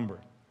kill a number.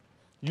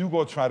 You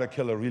go try to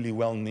kill a really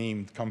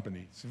well-named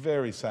company. It's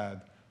very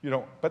sad.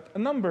 But a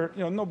number,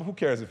 no, who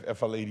cares if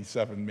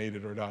FL87 made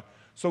it or not?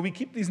 So we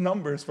keep these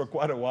numbers for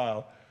quite a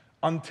while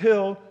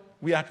until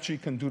we actually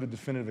can do the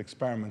definitive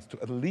experiments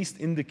to at least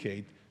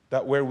indicate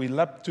that where we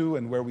leapt to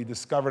and where we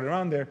discovered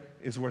around there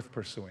is worth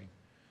pursuing.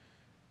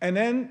 And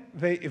then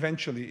they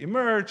eventually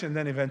emerge, and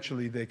then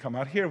eventually they come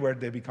out here where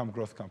they become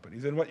growth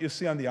companies. And what you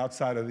see on the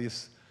outside of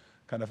these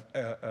kind of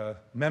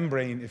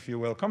membrane, if you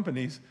will,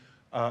 companies,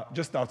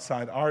 just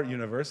outside our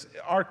universe,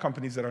 are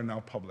companies that are now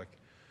public.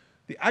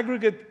 The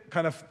aggregate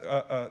kind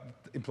of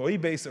employee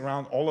base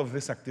around all of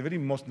this activity,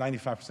 most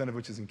 95% of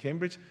which is in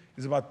Cambridge,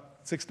 is about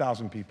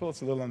 6,000 people.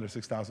 It's a little under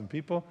 6,000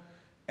 people.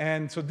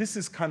 And so this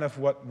is kind of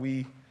what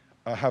we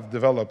have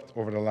developed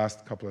over the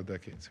last couple of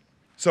decades.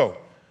 So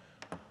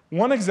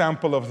one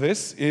example of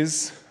this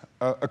is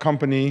a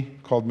company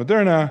called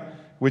Moderna,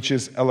 which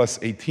is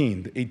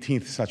LS18, the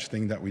 18th such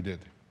thing that we did.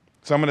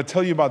 So I'm going to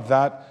tell you about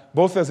that,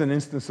 both as an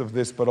instance of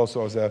this, but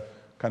also as a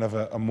kind of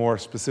a more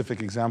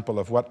specific example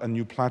of what a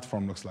new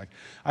platform looks like.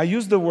 I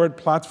use the word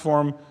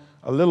platform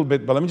a little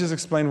bit, but let me just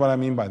explain what I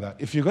mean by that.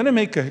 If you're going to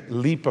make a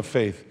leap of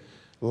faith,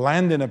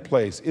 land in a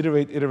place,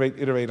 iterate, iterate,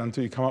 iterate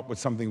until you come up with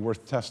something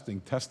worth testing,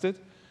 test it.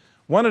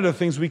 One of the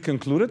things we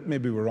concluded,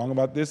 maybe we're wrong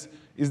about this,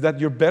 is that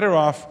you're better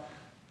off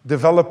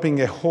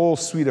developing a whole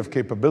suite of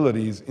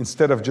capabilities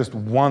instead of just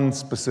one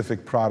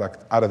specific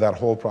product out of that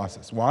whole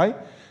process. Why?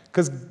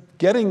 Because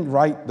getting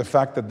right the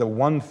fact that the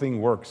one thing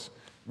works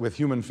with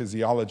human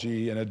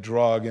physiology and a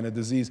drug and a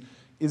disease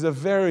is a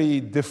very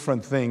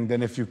different thing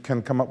than if you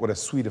can come up with a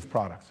suite of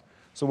products.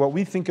 So what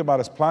we think about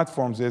as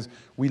platforms is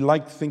we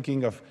like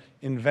thinking of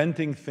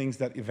inventing things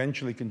that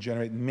eventually can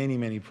generate many,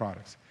 many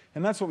products.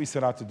 And that's what we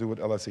set out to do with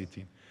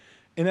LS18.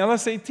 In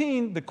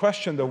LS18, the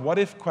question, the what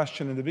if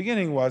question in the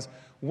beginning was,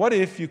 what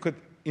if you could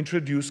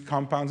introduce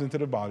compounds into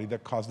the body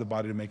that cause the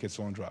body to make its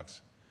own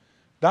drugs?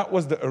 That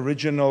was the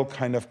original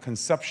kind of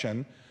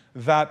conception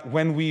that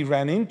when we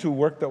ran into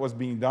work that was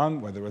being done,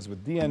 whether it was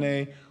with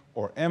DNA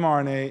or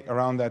mRNA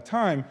around that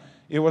time,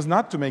 it was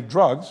not to make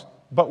drugs,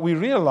 but we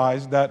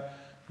realized that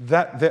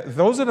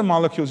those are the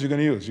molecules you're going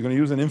to use. You're going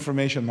to use an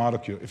information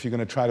molecule if you're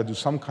going to try to do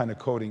some kind of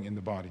coding in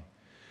the body.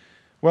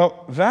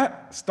 Well,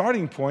 that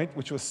starting point,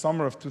 which was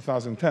summer of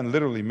 2010,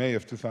 literally May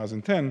of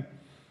 2010,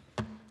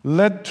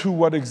 led to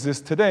what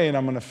exists today, and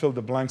I'm going to fill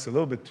the blanks a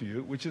little bit to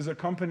you, which is a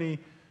company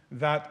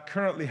that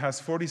currently has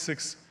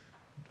 46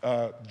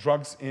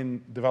 drugs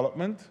in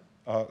development,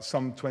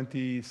 some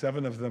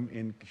 27 of them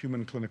in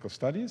human clinical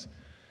studies,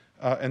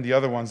 and the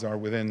other ones are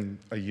within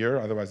a year,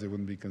 otherwise they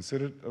wouldn't be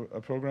considered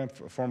a program,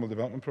 formal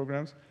development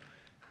programs.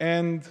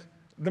 And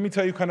let me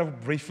tell you kind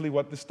of briefly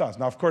what this does.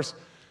 Now, of course,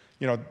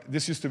 you know,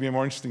 this used to be a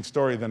more interesting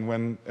story than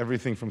when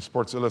everything from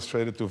Sports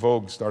Illustrated to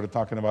Vogue started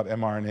talking about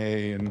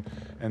mRNA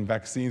and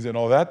vaccines and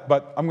all that,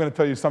 but I'm going to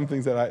tell you some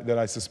things that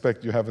I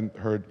suspect you haven't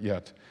heard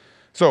yet.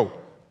 So,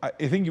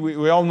 I think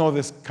we all know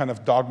this kind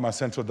of dogma,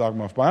 central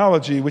dogma of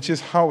biology, which is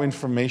how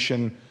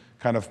information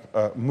kind of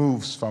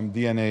moves from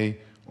DNA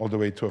all the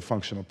way to a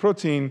functional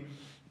protein.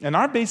 And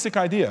our basic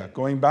idea,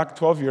 going back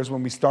 12 years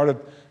when we started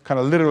kind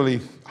of literally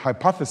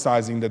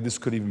hypothesizing that this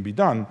could even be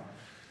done,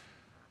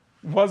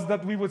 was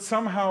that we would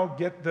somehow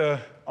get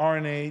the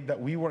RNA that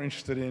we were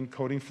interested in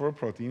coding for a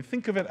protein.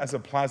 Think of it as a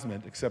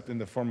plasmid, except in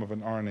the form of an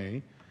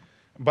RNA,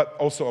 but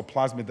also a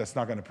plasmid that's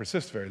not going to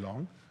persist very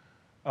long.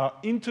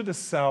 Into the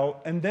cell,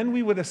 and then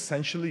we would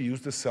essentially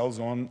use the cell's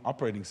own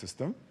operating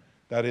system,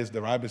 that is the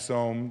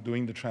ribosome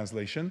doing the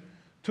translation,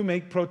 to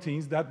make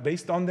proteins that,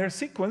 based on their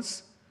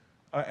sequence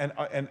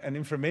and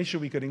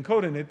information we could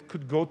encode in it,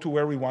 could go to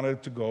where we wanted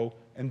it to go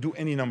and do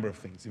any number of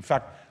things. In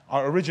fact,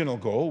 our original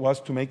goal was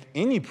to make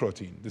any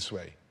protein this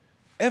way,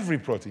 every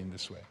protein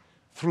this way,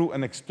 through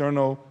an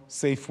external,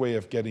 safe way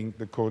of getting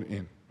the code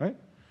in, right?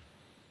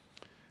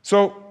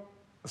 So,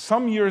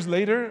 some years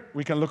later,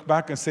 we can look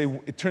back and say,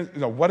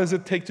 what does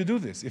it take to do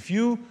this?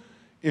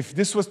 If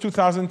this was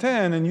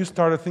 2010 and you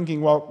started thinking,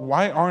 well,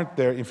 why aren't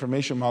there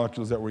information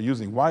molecules that we're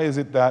using? Why is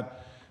it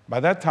that by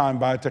that time,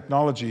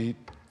 biotechnology,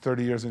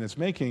 30 years in its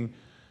making,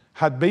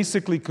 had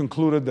basically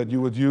concluded that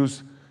you would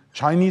use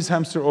Chinese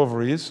hamster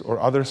ovaries or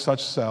other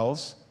such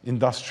cells,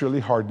 industrially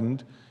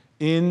hardened,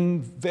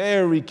 in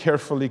very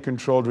carefully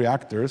controlled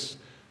reactors.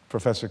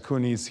 Professor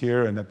Cooney is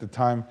here, and at the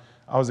time,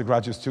 I was a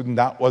graduate student.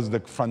 That was the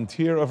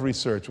frontier of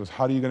research, was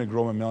how are you going to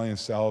grow mammalian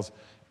cells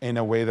in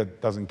a way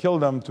that doesn't kill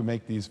them to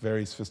make these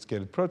very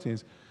sophisticated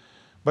proteins.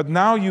 But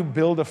now you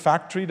build a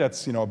factory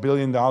that's $1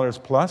 billion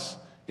plus.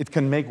 It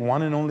can make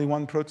one and only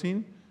one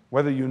protein.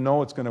 Whether you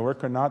know it's going to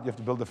work or not, you have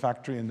to build a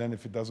factory, and then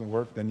if it doesn't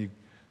work, then you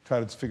try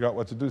to figure out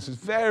what to do. This is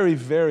very,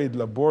 very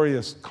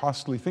laborious,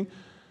 costly thing.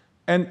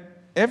 And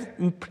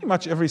pretty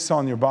much every cell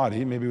in your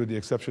body, maybe with the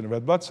exception of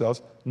red blood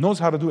cells, knows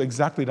how to do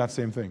exactly that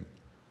same thing,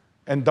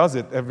 and does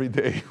it every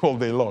day, all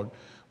day long.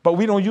 But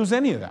we don't use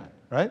any of that,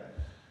 right?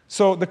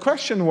 So the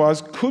question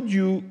was, could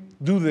you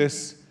do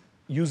this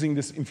using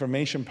this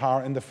information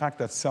power and the fact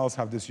that cells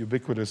have this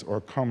ubiquitous or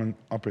common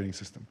operating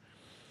system?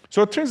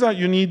 So it turns out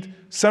you need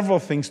several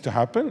things to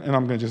happen, and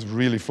I'm going to just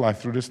really fly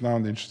through this now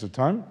in the interest of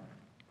time.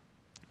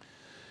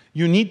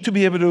 You need to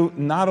be able to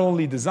not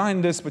only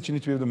design this, but you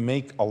need to be able to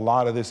make a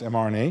lot of this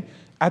mRNA.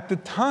 At the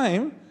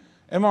time,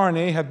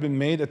 mRNA had been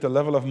made at the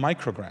level of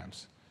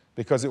micrograms,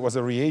 because it was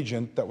a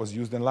reagent that was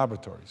used in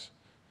laboratories.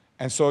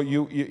 And so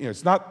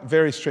it's not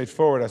very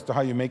straightforward as to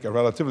how you make a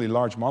relatively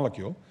large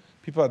molecule.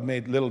 People had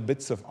made little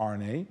bits of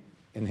RNA,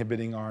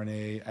 inhibiting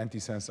RNA,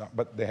 antisense,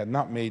 but they had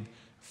not made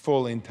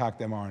full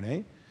intact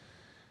mRNA.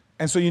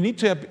 And so you need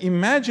to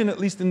imagine, at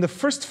least in the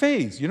first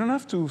phase, you don't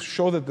have to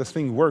show that this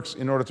thing works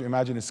in order to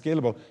imagine it's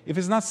scalable. If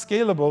it's not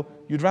scalable,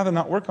 you'd rather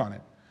not work on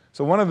it.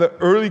 So one of the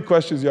early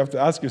questions you have to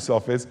ask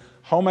yourself is,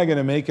 how am I going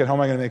to make it? How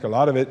am I going to make a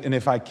lot of it? And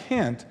if I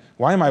can't,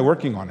 why am I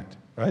working on it,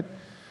 right?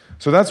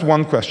 So that's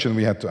one question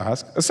we had to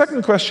ask. A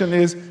second question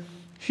is,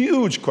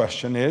 huge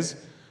question is,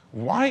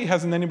 why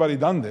hasn't anybody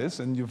done this?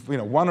 And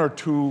one or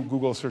two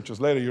Google searches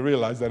later, you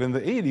realize that in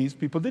the 80s,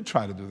 people did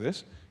try to do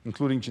this,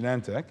 including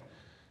Genentech.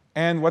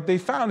 And what they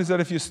found is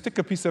that if you stick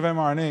a piece of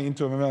mRNA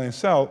into a mammalian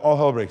cell, all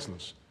hell breaks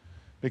loose.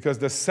 Because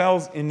the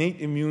cell's innate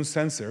immune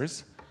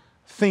sensors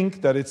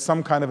think that it's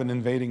some kind of an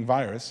invading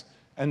virus,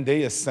 and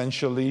they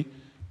essentially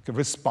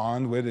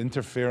respond with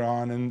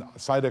interferon and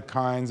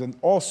cytokines and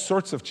all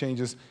sorts of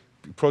changes.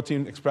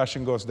 Protein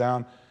expression goes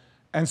down.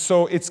 And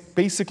so it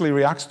basically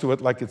reacts to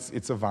it like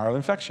it's a viral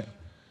infection.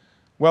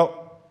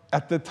 Well,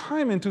 at the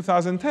time in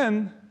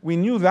 2010, we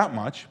knew that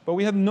much, but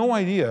we had no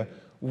idea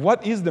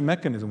what is the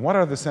mechanism, what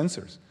are the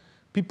sensors.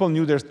 People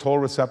knew there's toll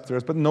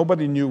receptors, but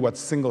nobody knew what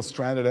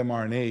single-stranded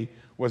mRNA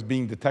was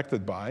being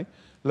detected by,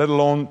 let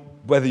alone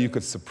whether you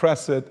could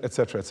suppress it, et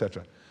cetera, et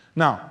cetera.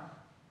 Now,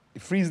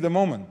 freeze the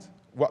moment.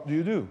 What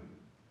do?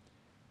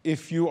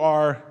 If you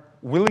are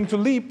willing to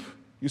leap,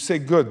 you say,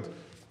 good,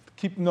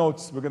 keep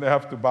notes, we're going to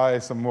have to buy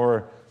some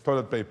more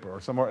toilet paper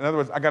or some more. In other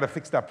words, I got to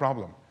fix that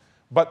problem.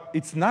 But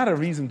it's not a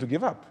reason to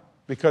give up,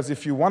 because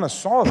if you want to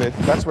solve it,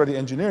 that's where the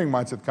engineering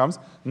mindset comes.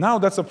 Now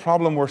that's a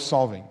problem worth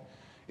solving.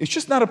 It's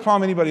just not a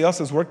problem anybody else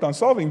has worked on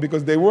solving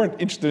because they weren't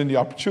interested in the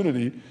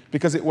opportunity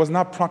because it was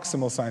not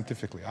proximal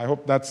scientifically. I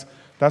hope that's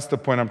the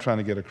point I'm trying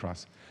to get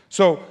across.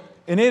 So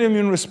innate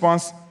immune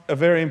response, a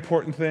very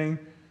important thing.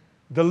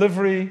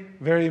 Delivery,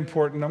 very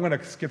important. I'm going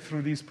to skip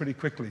through these pretty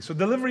quickly. So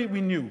delivery,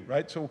 we knew,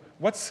 right? So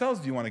what cells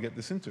do you want to get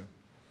this into?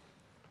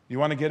 You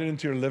want to get it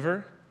into your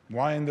liver?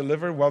 Why in the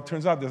liver? Well, it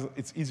turns out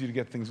it's easy to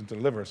get things into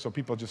the liver, so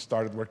people just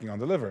started working on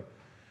the liver.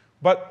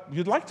 But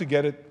you'd like to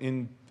get it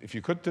in, if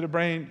you could, to the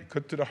brain, you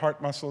could to the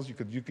heart muscles, you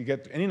could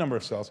get to any number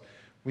of cells.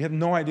 We had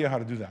no idea how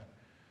to do that.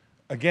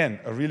 Again,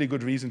 a really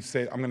good reason to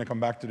say, I'm going to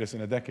come back to this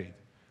in a decade.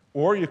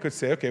 Or you could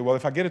say, okay, well,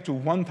 if I get it to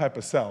one type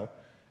of cell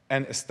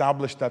and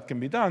establish that can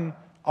be done,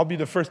 I'll be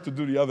the first to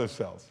do the other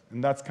cells.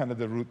 And that's kind of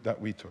the route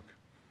that we took.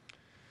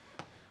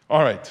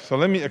 All right, so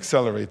let me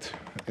accelerate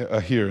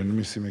here, and let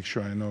me see, make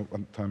sure I know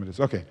what time it is.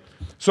 Okay,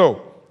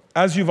 so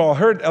as you've all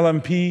heard,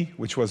 LMP,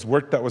 which was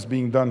work that was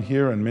being done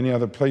here and many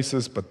other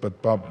places, but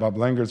Bob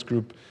Langer's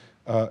group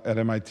at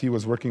MIT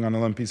was working on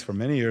LMPs for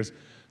many years,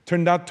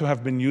 turned out to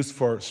have been used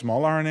for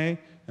small RNA,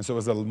 and so it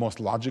was the most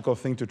logical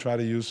thing to try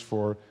to use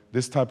for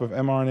this type of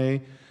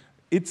mRNA.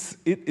 It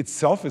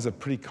itself is a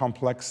pretty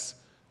complex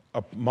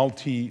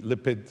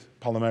multi-lipid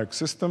polymeric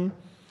system,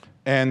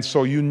 and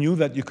so you knew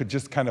that you could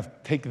just kind of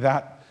take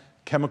that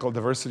chemical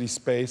diversity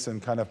space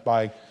and kind of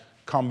by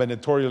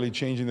combinatorially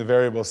changing the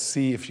variables,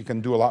 see if you can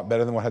do a lot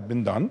better than what had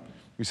been done.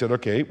 We said,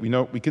 okay, we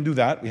know we can do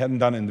that. We hadn't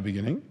done it in the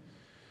beginning.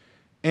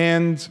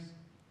 And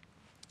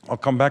I'll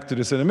come back to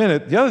this in a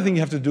minute. The other thing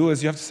you have to do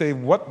is you have to say,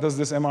 what does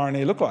this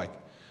mRNA look like?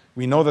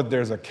 We know that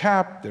there's a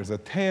cap, there's a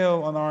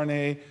tail on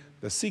RNA,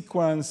 the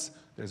sequence,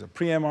 there's a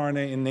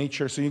pre-mRNA in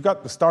nature. So you've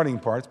got the starting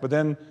parts, but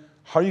then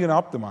how are you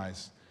going to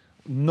optimize?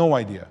 No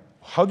idea.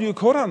 How do you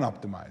codon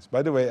optimize?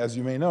 By the way, as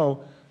you may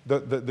know,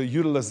 the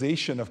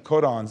utilization of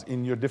codons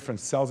in your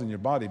different cells in your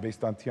body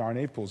based on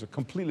tRNA pools are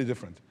completely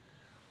different.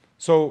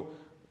 So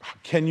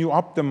can you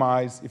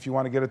optimize, if you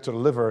want to get it to the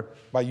liver,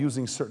 by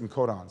using certain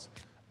codons?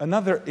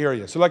 Another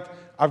area. So like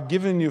I've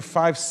given you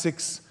 5,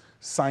 6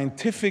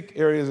 scientific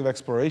areas of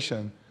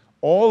exploration,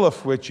 all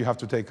of which you have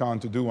to take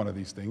on to do one of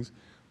these things.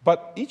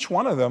 But each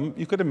one of them,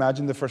 you could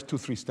imagine the first 2,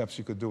 3 steps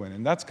you could do in.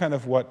 And that's kind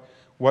of what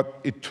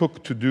it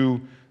took to do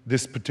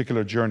this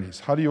particular journeys.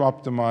 How do you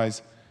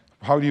optimize?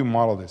 How do you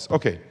model this?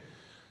 Okay,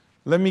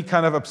 let me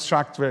kind of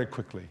abstract very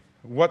quickly.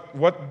 What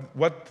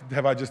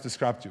have I just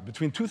described to you?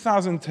 Between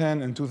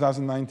 2010 and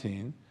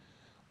 2019,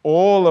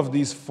 all of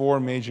these 4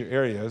 major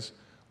areas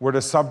were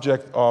the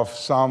subject of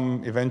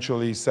some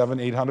eventually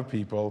 700, 800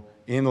 people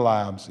in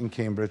labs in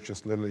Cambridge,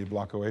 just literally a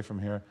block away from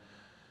here,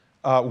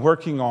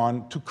 working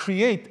on to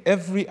create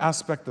every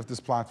aspect of this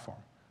platform.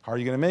 How are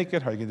you going to make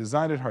it? How are you going to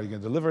design it? How are you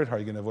going to deliver it? How are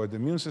you going to avoid the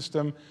immune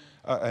system,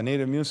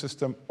 innate immune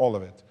system, all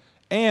of it.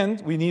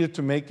 And we needed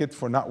to make it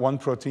for not one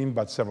protein,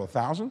 but several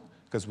thousand,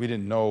 because we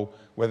didn't know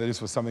whether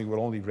this was something that would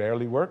only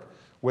rarely work,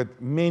 with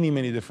many,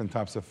 many different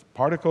types of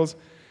particles.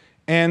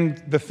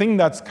 And the thing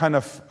that's kind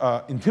of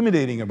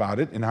intimidating about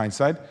it, in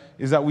hindsight,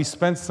 is that we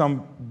spent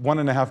some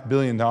 $1.5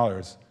 billion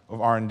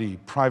of R&D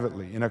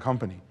privately in a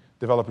company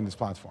developing this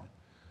platform.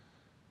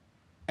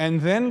 And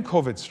then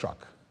COVID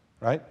struck,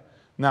 right?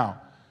 Now,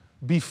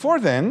 before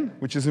then,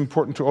 which is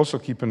important to also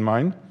keep in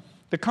mind,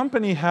 the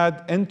company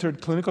had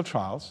entered clinical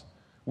trials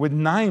with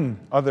 9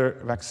 other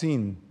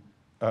vaccine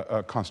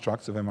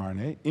constructs of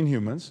mRNA in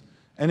humans,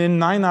 and in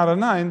 9 out of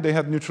 9, they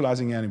had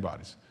neutralizing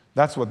antibodies.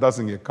 That's what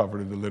doesn't get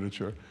covered in the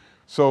literature.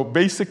 So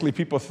basically,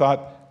 people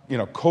thought,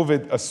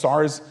 COVID, a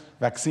SARS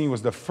vaccine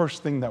was the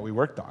first thing that we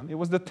worked on. It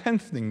was the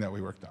 10th thing that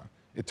we worked on,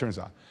 it turns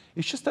out.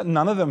 It's just that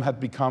none of them had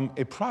become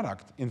a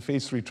product in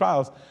phase 3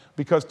 trials,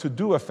 because to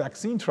do a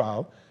vaccine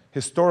trial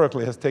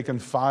historically has taken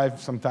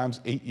 5, sometimes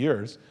 8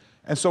 years.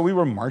 And so we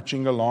were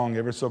marching along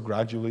ever so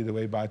gradually the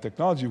way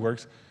biotechnology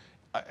works.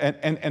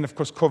 And of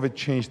course, COVID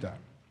changed that.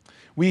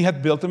 We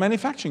had built a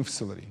manufacturing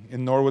facility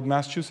in Norwood,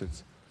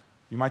 Massachusetts.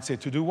 You might say,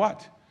 to do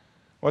what?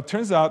 Well, it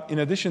turns out, in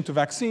addition to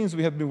vaccines,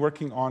 we had been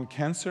working on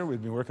cancer,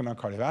 we'd been working on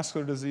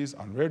cardiovascular disease,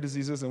 on rare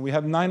diseases, and we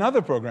had 9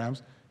 other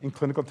programs in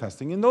clinical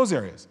testing in those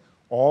areas,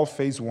 all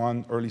phase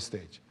 1, early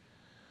stage.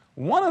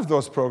 One of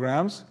those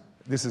programs,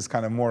 this is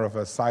kind of more of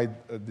a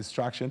side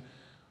distraction,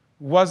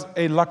 was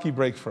a lucky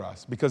break for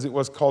us because it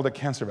was called a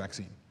cancer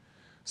vaccine.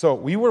 So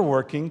we were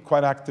working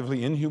quite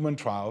actively in human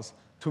trials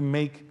to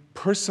make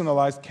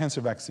personalized cancer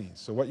vaccines.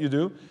 So what you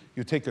do,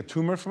 you take a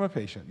tumor from a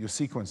patient, you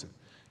sequence it.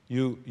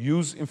 You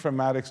use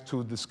informatics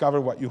to discover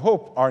what you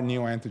hope are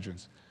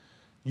neoantigens.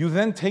 You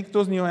then take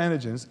those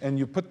neoantigens and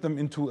you put them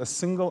into a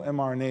single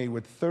mRNA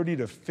with 30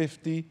 to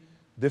 50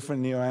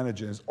 different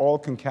neoantigens, all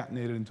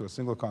concatenated into a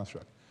single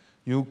construct.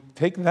 You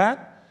take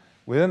that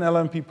with an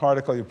LNP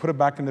particle, you put it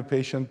back in the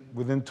patient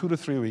within 2 to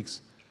 3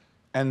 weeks,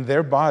 and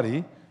their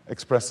body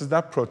expresses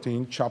that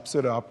protein, chops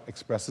it up,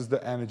 expresses the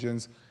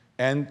antigens,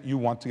 and you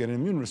want to get an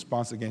immune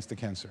response against the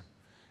cancer.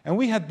 And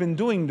we had been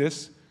doing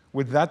this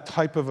with that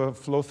type of a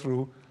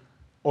flow-through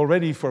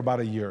already for about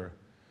a year.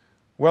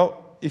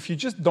 Well, if you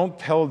just don't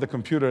tell the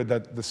computer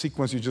that the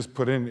sequence you just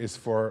put in is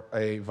for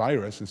a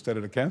virus instead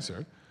of the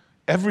cancer,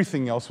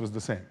 everything else was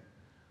the same.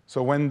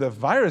 So when the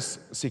virus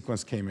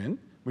sequence came in,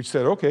 we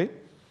said, okay,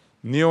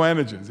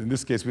 neoantigens. In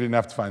this case, we didn't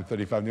have to find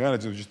 35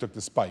 neoantigens, we just took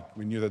the spike.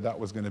 We knew that that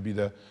was going to be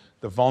the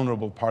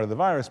vulnerable part of the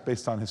virus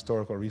based on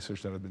historical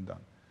research that had been done.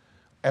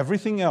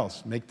 Everything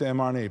else, make the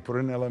mRNA, put it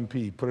in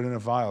LNP, put it in a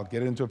vial,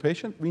 get it into a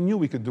patient, we knew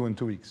we could do in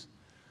 2 weeks.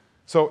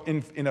 So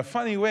in a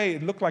funny way,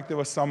 it looked like there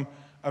was some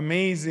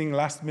amazing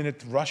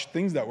last-minute rush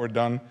things that were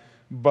done,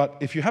 but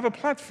if you have a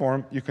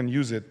platform, you can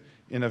use it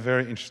in a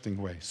very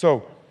interesting way.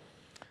 So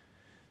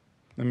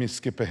let me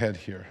skip ahead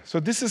here. So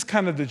this is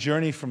kind of the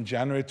journey from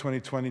January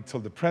 2020 till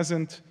the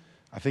present.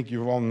 I think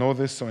you all know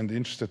this, so in the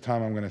interest of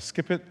time, I'm going to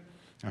skip it.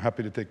 I'm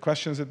happy to take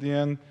questions at the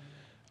end.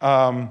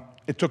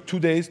 It took 2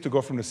 days to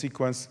go from the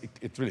sequence.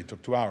 It really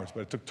took 2 hours,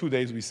 but it took 2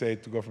 days, we say,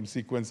 to go from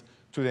sequence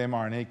to the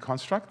mRNA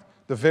construct,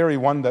 the very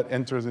one that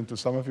enters into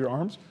some of your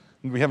arms.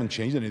 We haven't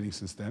changed anything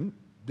since then.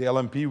 The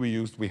LNP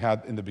we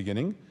had in the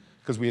beginning,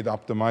 because we had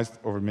optimized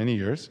over many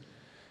years.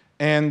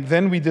 And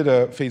then we did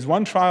a phase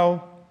 1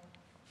 trial.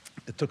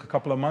 It took a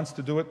couple of months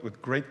to do it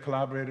with great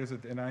collaborators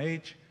at the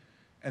NIH.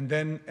 And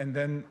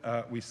then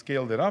we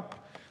scaled it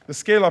up. The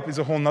scale up is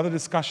a whole nother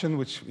discussion,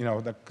 which,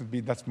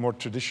 that's more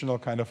traditional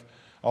kind of,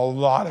 a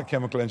lot of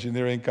chemical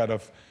engineering kind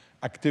of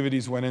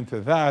activities went into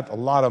that, a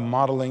lot of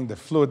modeling, the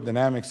fluid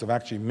dynamics of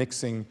actually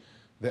mixing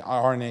the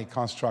RNA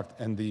construct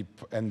and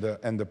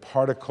the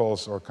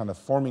particles, or kind of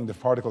forming the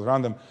particles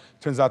around them,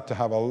 turns out to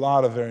have a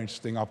lot of very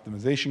interesting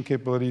optimization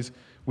capabilities.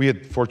 We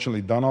had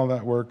fortunately done all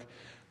that work,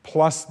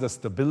 plus the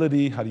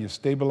stability, how do you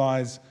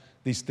stabilize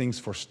these things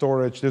for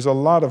storage. There's a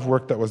lot of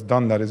work that was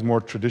done that is more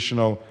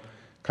traditional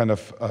kind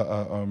of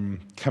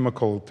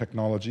chemical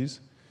technologies.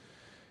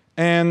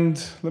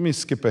 And let me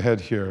skip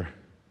ahead here.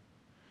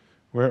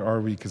 Where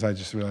are we? Because I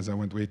just realized I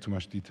went way too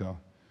much detail.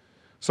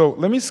 So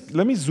let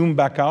me zoom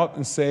back out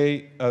and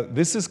say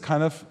this is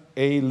kind of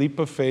a leap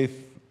of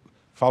faith,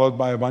 followed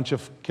by a bunch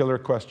of killer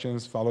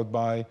questions, followed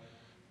by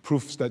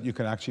proofs that you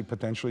can actually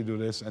potentially do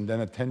this, and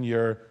then a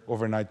 10-year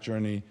overnight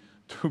journey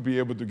to be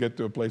able to get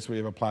to a place where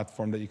you have a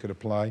platform that you could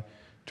apply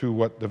to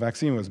what the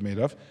vaccine was made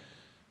of.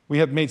 We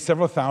had made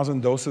several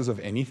thousand doses of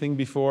anything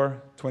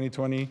before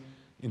 2020.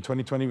 In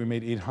 2020, we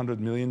made 800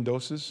 million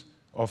doses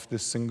of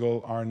this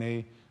single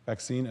RNA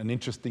vaccine. An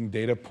interesting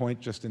data point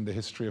just in the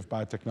history of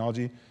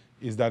biotechnology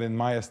is that, in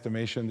my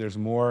estimation, there's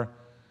more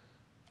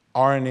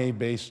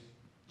RNA-based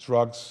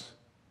drugs,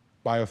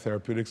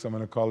 biotherapeutics, I'm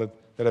going to call it,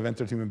 that have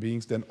entered human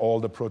beings than all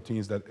the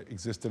proteins that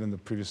existed in the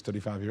previous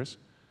 35 years.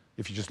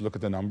 If you just look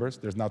at the numbers,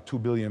 there's now 2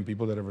 billion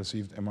people that have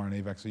received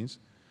mRNA vaccines.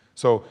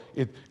 So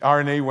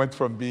RNA went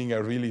from being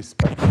a really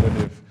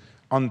speculative,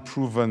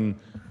 unproven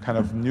kind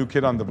of new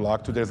kid on the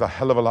block to there's a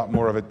hell of a lot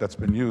more of it that's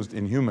been used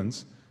in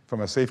humans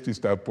from a safety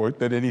standpoint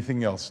than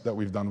anything else that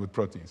we've done with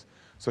proteins.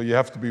 So you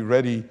have to be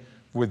ready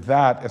with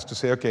that as to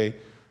say, okay,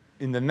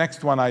 in the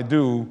next one I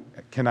do,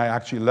 can I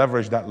actually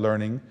leverage that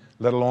learning,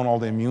 let alone all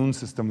the immune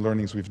system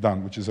learnings we've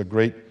done, which is a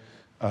great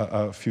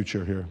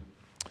future here.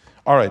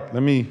 All right,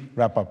 let me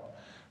wrap up.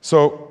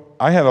 So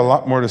I had a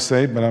lot more to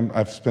say, but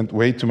I've spent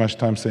way too much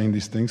time saying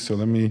these things, so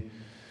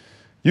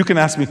you can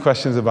ask me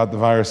questions about the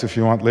virus if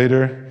you want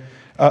later.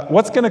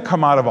 What's going to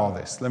come out of all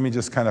this? Let me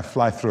just kind of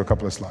fly through a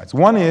couple of slides.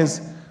 One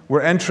is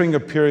we're entering a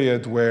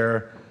period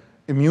where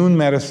immune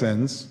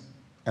medicines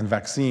and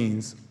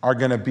vaccines are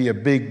going to be a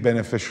big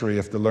beneficiary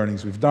of the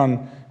learnings we've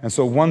done. And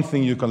so one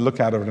thing you can look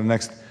at over the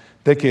next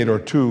decade or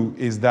two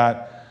is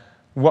that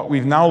what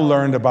we've now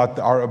learned about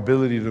our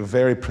ability to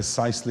very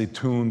precisely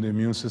tune the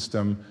immune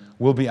system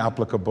will be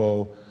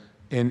applicable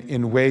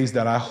in ways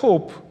that I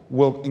hope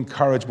will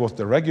encourage both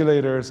the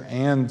regulators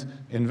and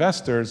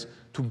investors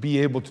to be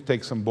able to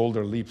take some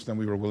bolder leaps than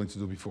we were willing to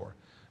do before.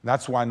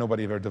 That's why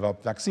nobody ever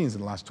developed vaccines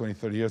in the last 20,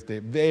 30 years.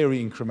 They're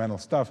very incremental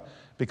stuff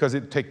because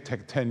it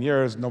take 10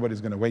 years. Nobody's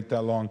going to wait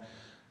that long.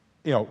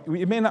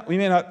 We may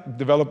not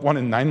develop one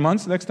in 9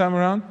 months next time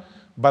around,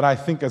 but I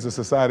think as a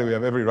society we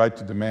have every right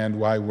to demand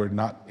why we're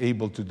not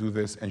able to do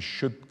this and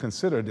should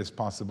consider this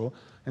possible.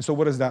 And so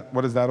what does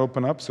that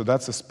open up? So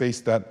that's a space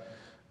that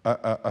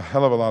a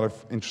hell of a lot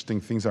of interesting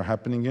things are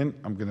happening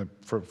in.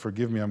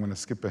 Forgive me, I'm going to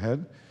skip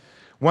ahead.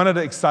 One of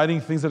the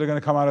exciting things that are going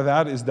to come out of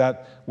that is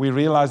that we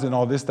realize in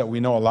all this that we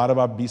know a lot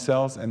about B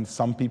cells, and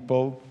some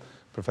people,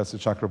 Professor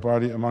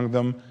Chakrabarty among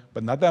them,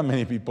 but not that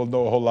many people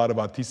know a whole lot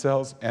about T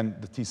cells and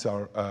the T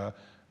cell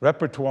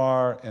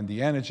repertoire and the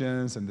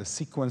antigens and the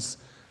sequence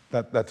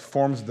that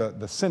forms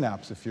the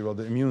synapse, if you will,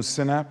 the immune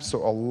synapse.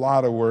 So a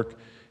lot of work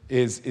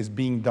is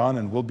being done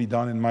and will be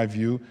done, in my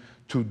view,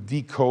 to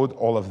decode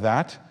all of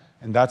that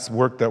And that's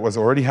work that was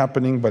already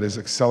happening but is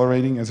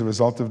accelerating as a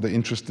result of the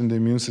interest in the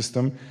immune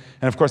system.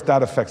 And of course,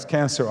 that affects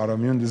cancer,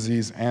 autoimmune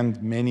disease,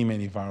 and many,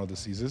 many viral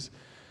diseases.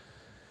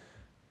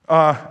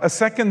 A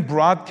second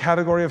broad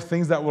category of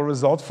things that will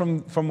result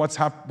from what's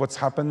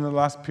happened in the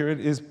last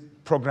period is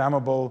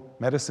programmable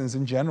medicines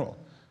in general.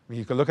 I mean,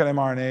 you can look at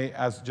mRNA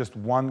as just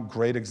one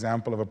great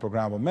example of a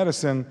programmable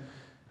medicine,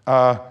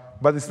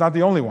 but it's not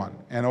the only one.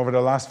 And over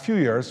the last few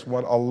years,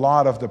 what a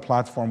lot of the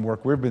platform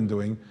work we've been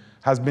doing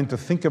has been to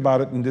think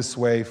about it in this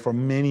way for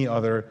many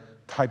other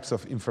types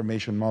of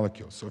information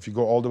molecules. So if you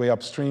go all the way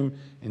upstream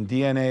in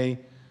DNA,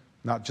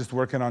 not just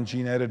working on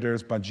gene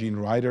editors, but gene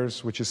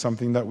writers, which is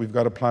something that we've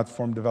got a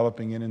platform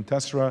developing in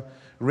Tessera.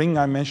 Ring,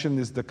 I mentioned,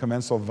 is the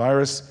commensal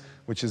virus,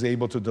 which is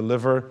able to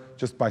deliver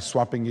just by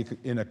swapping it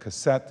in a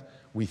cassette,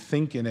 we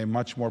think in a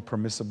much more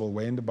permissible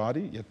way in the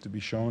body, yet to be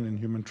shown in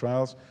human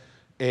trials,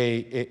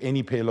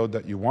 any payload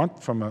that you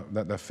want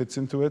that fits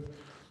into it.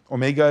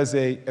 Omega is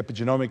a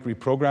epigenomic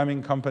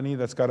reprogramming company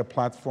that's got a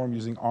platform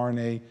using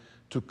RNA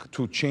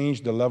to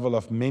change the level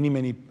of many,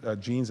 many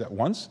genes at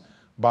once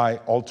by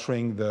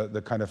altering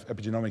the kind of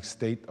epigenomic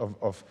state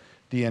of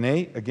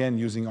DNA, again,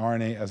 using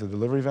RNA as a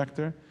delivery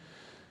vector.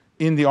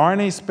 In the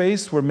RNA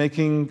space, we're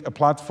making a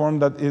platform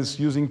that is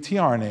using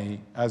tRNA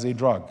as a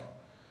drug.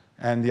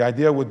 And the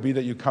idea would be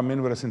that you come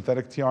in with a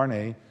synthetic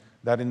tRNA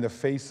that in the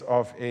face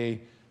of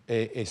a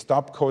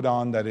stop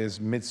codon that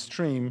is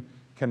midstream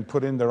can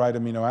put in the right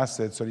amino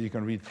acid so that you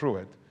can read through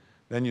it.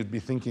 Then you'd be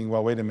thinking,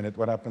 well, wait a minute,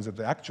 what happens if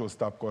the actual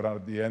stop codon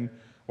at the end?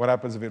 What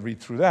happens if it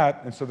reads through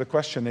that? And so the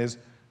question is,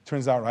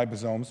 turns out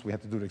ribosomes, we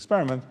had to do the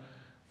experiment,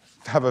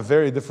 have a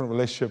very different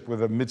relationship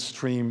with a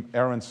midstream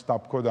errant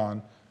stop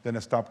codon than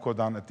a stop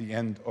codon at the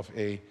end of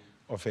a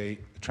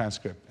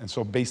transcript. And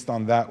so based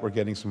on that, we're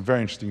getting some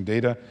very interesting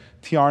data.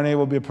 tRNA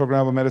will be a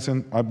programmable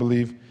medicine, I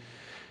believe,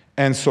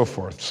 and so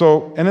forth.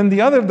 So, and then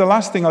the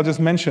last thing I'll just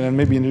mention, and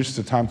maybe in the interest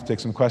of time to take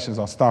some questions,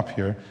 I'll stop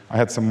here. I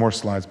had some more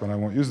slides, but I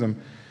won't use them,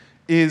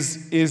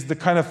 is the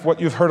kind of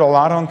what you've heard a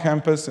lot on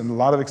campus and a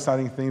lot of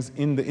exciting things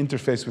in the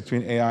interface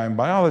between AI and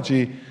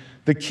biology.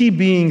 The key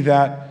being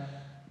that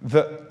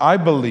I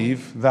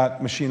believe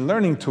that machine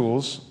learning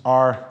tools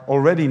are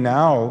already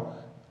now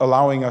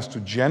allowing us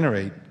to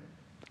generate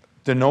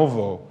de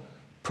novo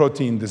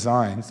protein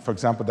designs, for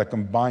example, that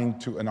can bind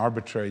to an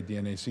arbitrary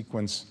DNA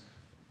sequence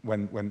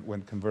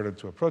when converted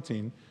to a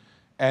protein,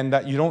 and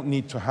that you don't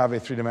need to have a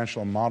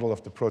three-dimensional model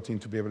of the protein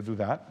to be able to do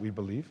that, we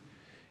believe.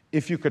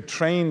 If you could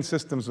train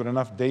systems with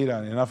enough data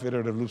and enough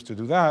iterative loops to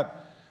do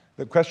that,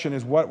 the question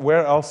is,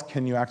 where else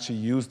can you actually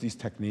use these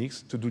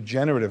techniques to do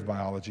generative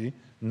biology,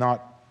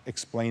 not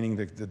explaining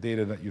the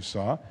data that you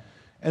saw?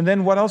 And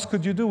then what else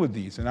could you do with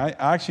these? And I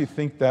actually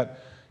think that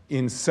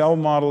in cell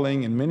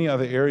modeling and many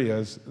other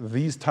areas,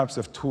 these types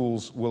of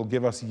tools will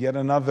give us yet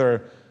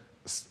another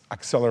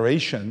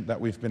acceleration that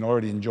we've been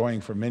already enjoying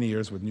for many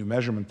years with new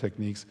measurement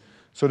techniques.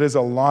 So there's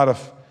a lot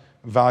of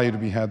value to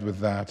be had with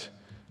that.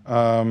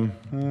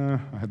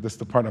 This is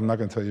the part I'm not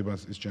going to tell you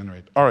about is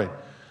generate. All right.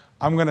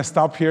 I'm going to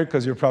stop here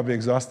because you're probably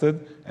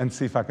exhausted and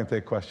see if I can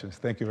take questions.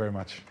 Thank you very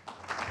much.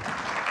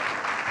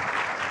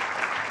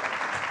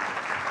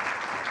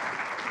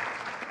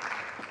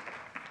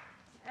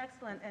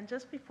 Excellent. And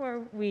just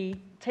before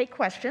we take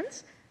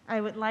questions,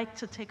 I would like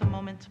to take a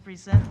moment to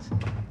present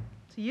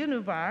to you,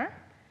 Noubar,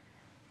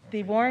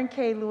 the Warren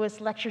K.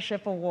 Lewis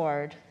Lectureship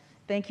Award.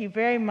 Thank you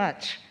very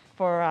much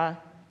for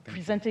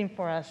presenting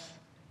for us.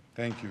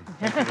 Thank you.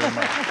 Thank you very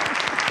much.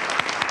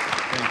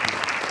 Thank you.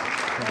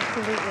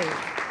 Absolutely.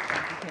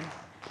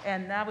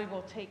 And now we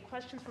will take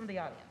questions from the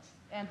audience.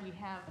 And we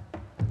have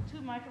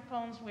 2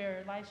 microphones.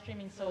 We're live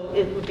streaming, so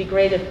it would be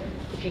great if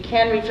you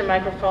can reach your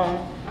microphone,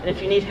 and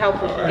if you need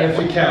help with it. If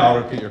you can, I'll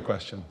repeat your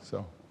question.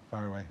 So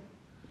fire away.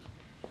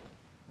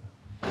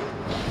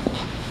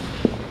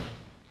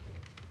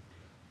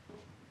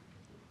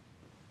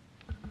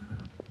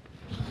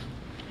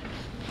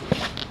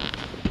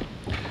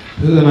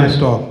 This is a nice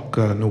talk,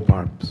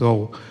 Noubar.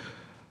 So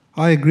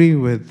I agree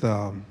with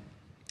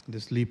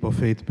this leap of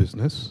faith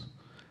business.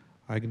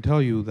 I can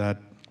tell you that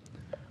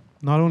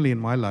not only in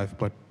my life,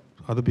 but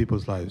other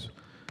people's lives,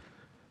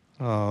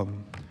 the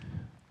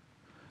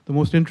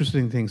most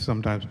interesting things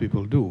sometimes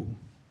people do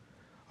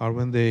are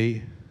when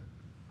they,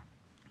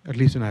 at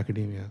least in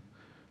academia,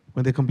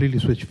 when they completely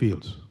switch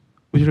fields,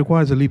 which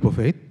requires a leap of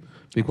faith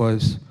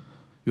because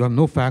you have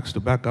no facts to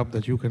back up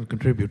that you can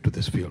contribute to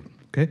this field,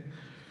 okay?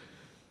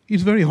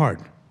 It's very hard.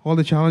 All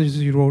the challenges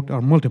you wrote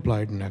are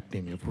multiplied in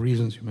academia for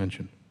reasons you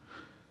mentioned.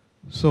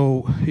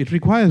 So it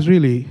requires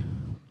really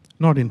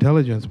not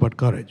intelligence, but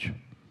courage.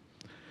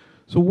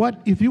 So what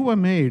if you were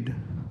made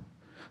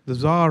the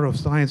czar of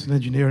science and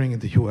engineering in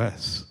the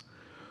US,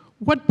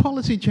 what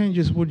policy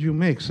changes would you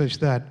make such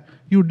that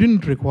you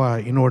didn't require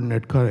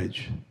inordinate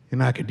courage in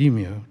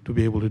academia to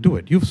be able to do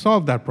it? You've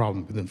solved that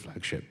problem within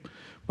Flagship,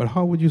 but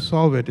how would you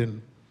solve it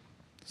in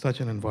such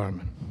an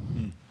environment?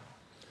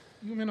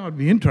 You may not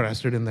be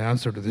interested in the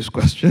answer to this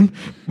question,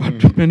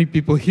 but many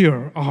people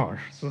here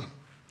are. So.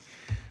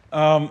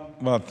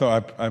 Well,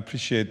 I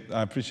appreciate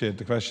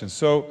the question.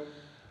 So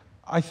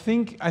I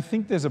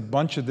think there's a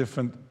bunch of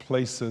different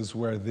places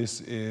where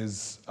this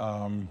is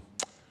kind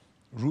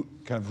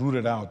of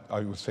rooted out, I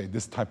would say,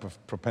 this type of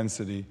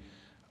propensity.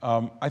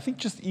 I think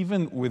just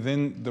even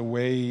within the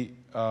way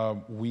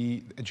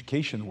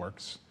education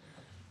works,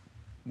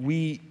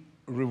 we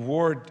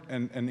reward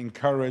and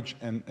encourage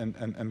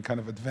and kind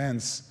of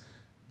advance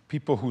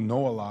people who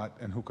know a lot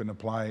and who can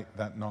apply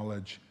that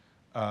knowledge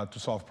to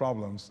solve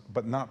problems,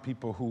 but not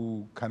people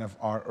who kind of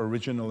are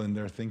original in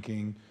their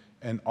thinking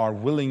and are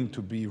willing to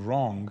be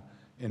wrong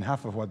in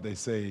half of what they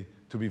say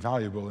to be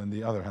valuable in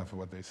the other half of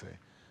what they say.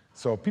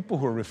 So people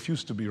who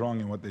refuse to be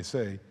wrong in what they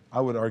say, I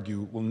would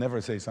argue, will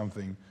never say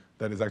something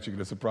that is actually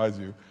going to surprise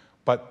you.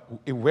 But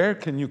where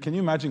can you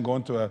imagine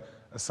going to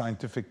a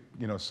scientific,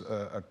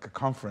 a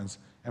conference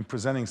and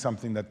presenting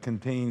something that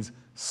contains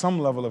some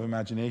level of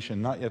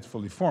imagination not yet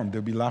fully formed?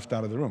 They'll be laughed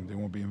out of the room. They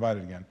won't be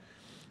invited again.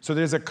 So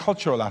there's a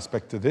cultural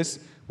aspect to this,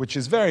 which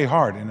is very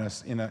hard in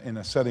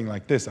a setting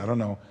like this. I don't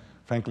know,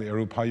 frankly,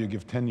 Arup, how you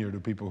give tenure to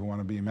people who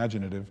want to be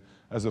imaginative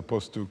as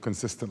opposed to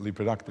consistently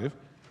productive.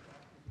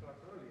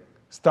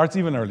 Starts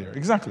even earlier,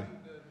 exactly.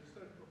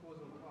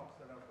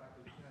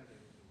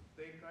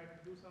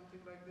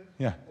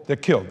 Yeah, they're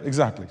killed,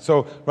 exactly.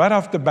 So right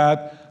off the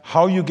bat,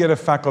 how you get a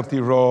faculty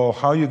role,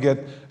 how you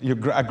get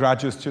a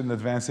graduate student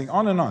advancing,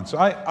 on and on. So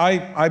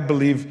I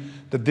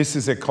believe that this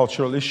is a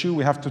cultural issue.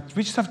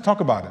 We just have to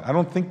talk about it. I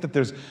don't think that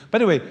there's, by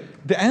the way,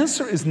 the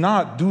answer is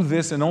not do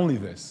this and only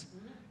this.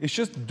 It's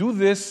just do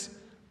this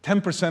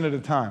 10% at a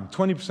time,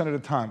 20% at a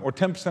time, or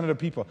 10% of the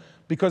people.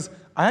 Because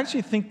I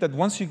actually think that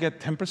once you get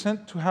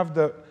 10% to have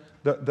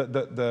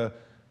the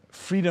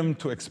freedom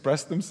to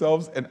express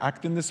themselves and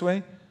act in this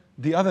way,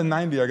 the other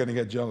 90 are going to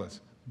get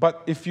jealous.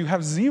 But if you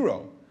have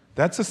 0,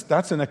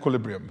 that's an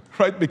equilibrium,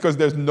 right? Because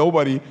there's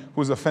nobody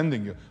who's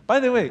offending you. By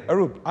the way,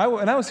 Arup,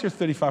 when I was here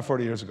 35,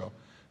 40 years ago,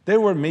 there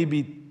were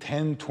maybe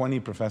 10, 20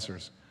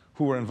 professors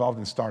who were involved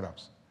in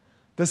startups.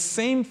 The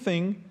same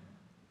thing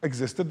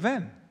existed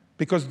then,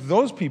 because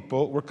those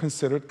people were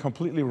considered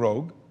completely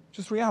rogue,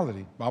 just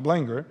reality. Bob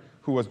Langer,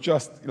 who was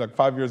just like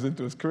 5 years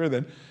into his career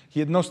then, he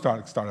had no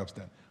startups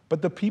then.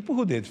 But the people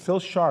who did, Phil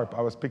Sharp,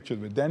 I was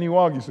pictured with, Danny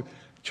Wog,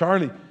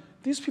 Charlie,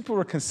 these people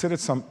were considered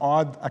some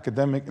odd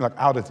academic, like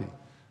oddity.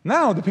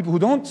 Now, the people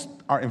who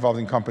are involved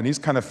in companies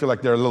kind of feel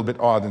like they're a little bit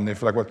odd and they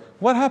feel like,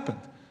 what happened?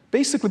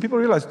 Basically, people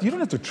realize you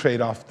don't have to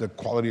trade off the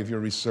quality of your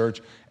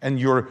research and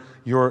your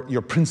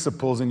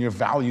principles and your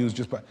values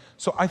just by.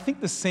 So I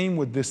think the same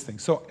with this thing.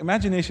 So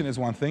imagination is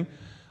one thing.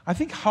 I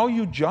think how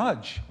you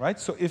judge, right?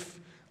 So if,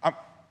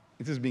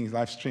 it is being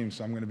live streamed,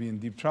 so I'm going to be in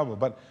deep trouble.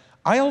 But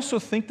I also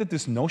think that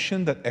this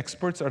notion that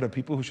experts are the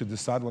people who should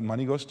decide what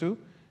money goes to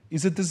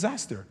is a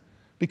disaster.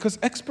 Because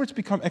experts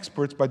become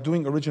experts by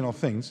doing original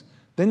things.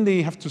 Then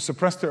they have to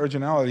suppress their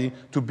originality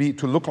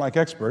to look like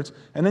experts.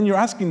 And then you're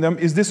asking them,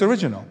 is this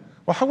original?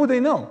 Well, how would they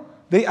know?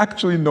 They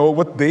actually know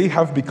what they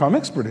have become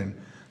expert in.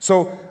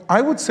 So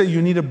I would say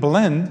you need a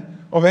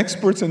blend of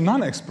experts and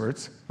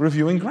non-experts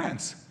reviewing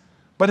grants.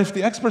 But if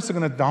the experts are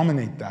going to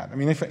dominate that, I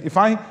mean, if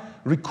I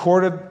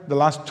recorded the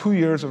last 2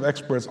 years of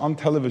experts on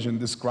television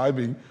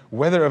describing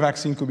whether a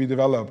vaccine could be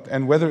developed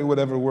and whether it would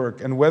ever work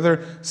and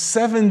whether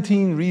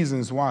 17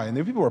 reasons why, and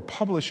the people were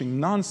publishing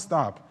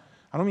nonstop.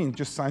 I don't mean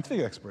just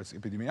scientific experts,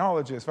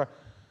 epidemiologists.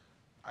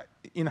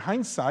 In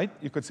hindsight,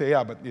 you could say,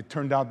 yeah, but it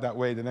turned out that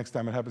way. The next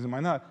time it happens, it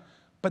might not.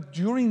 But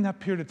during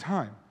that period of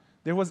time,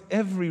 there was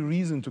every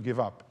reason to give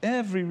up,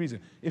 every reason.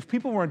 If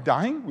people weren't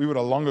dying, we would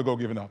have long ago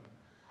given up.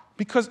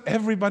 Because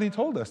everybody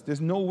told us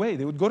there's no way.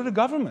 They would go to the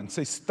government,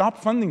 say, stop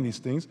funding these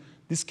things.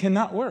 This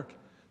cannot work.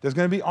 There's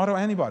going to be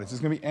autoantibodies.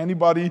 There's going to be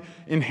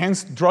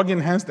antibody-enhanced,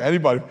 drug-enhanced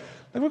antibodies.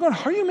 Like, we're going,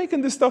 how are you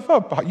making this stuff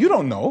up? You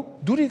don't know.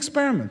 Do the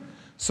experiment.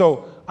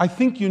 So I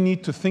think you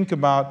need to think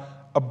about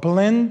a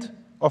blend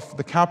of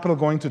the capital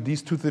going to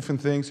these two different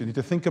things. You need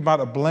to think about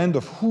a blend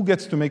of who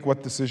gets to make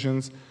what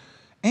decisions.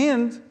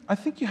 And I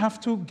think you have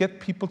to get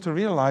people to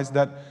realize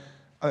that,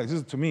 this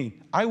is to me,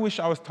 I wish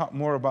I was taught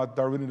more about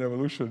Darwinian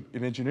evolution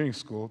in engineering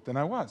school than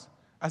I was,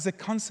 as a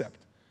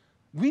concept.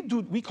 We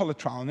call it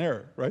trial and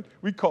error, right?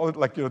 We call it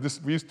like,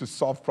 we used to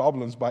solve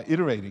problems by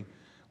iterating.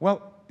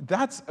 Well,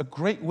 that's a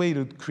great way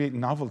to create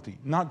novelty,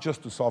 not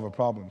just to solve a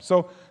problem.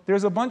 So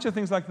there's a bunch of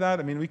things like that.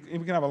 I mean, we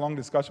can have a long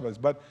discussion about this,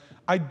 but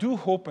I do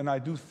hope and I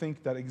do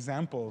think that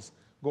examples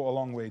go a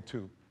long way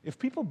too. If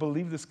people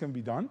believe this can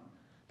be done,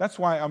 that's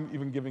why I'm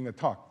even giving a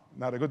talk.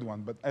 Not a good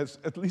one, but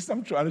at least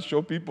I'm trying to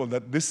show people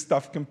that this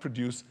stuff can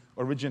produce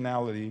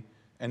originality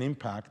and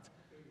impact.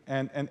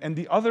 And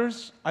the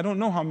others, I don't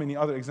know how many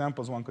other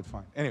examples one could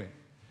find. Anyway,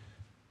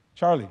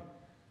 Charlie.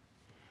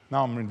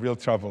 Now I'm in real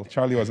trouble.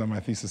 Charlie was on my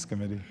thesis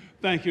committee.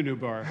 Thank you,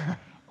 Noubar.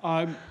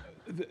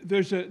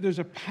 There's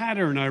a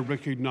pattern I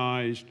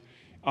recognized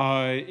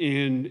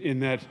in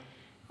that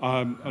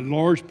a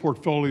large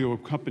portfolio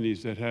of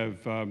companies that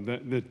have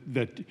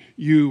that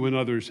you and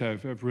others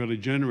have really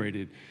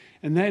generated,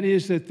 and that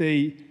is that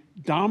they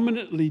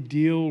dominantly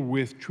deal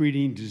with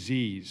treating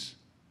disease.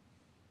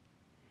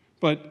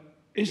 But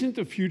isn't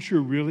the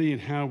future really in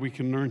how we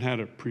can learn how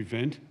to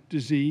prevent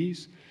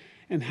disease?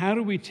 And how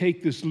do we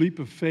take this leap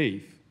of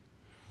faith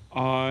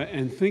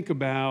and think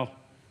about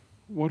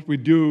what we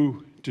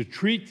do to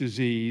treat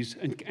disease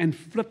and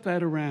flip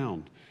that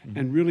around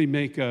and really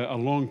make a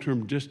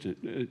long-term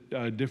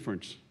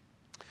difference?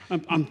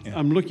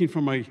 I'm looking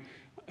for my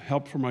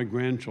help for my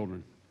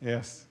grandchildren.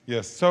 Yes,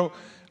 yes. So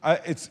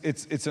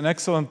it's an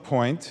excellent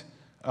point.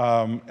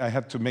 I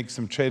had to make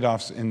some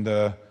trade-offs in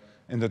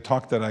the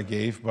talk that I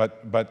gave,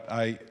 but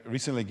I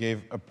recently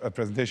gave a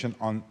presentation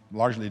on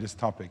largely this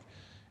topic.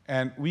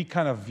 And we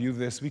kind of view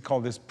this, we call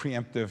this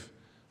preemptive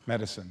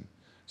medicine.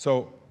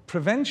 So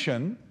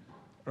prevention,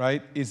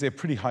 right, is a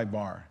pretty high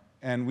bar.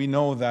 And we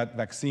know that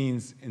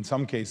vaccines, in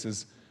some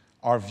cases,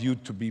 are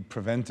viewed to be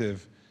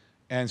preventive.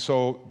 And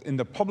so in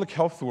the public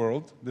health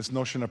world, this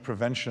notion of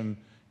prevention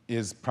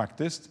is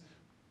practiced.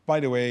 By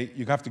the way,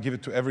 you have to give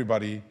it to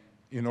everybody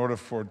in order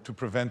to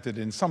prevent it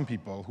in some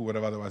people who would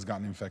have otherwise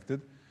gotten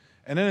infected.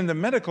 And then in the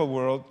medical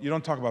world, you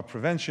don't talk about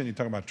prevention, you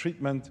talk about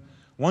treatment.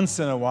 Once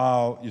in a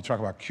while, you talk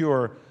about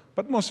cure,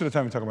 but most of the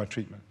time you talk about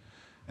treatment.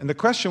 And the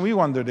question we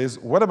wondered is,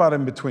 what about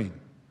in between,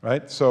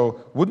 right?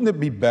 So wouldn't it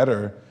be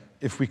better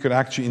if we could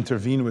actually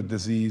intervene with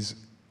disease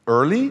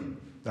early?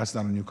 That's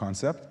not a new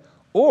concept.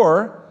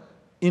 Or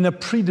in a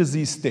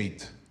pre-disease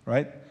state,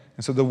 right?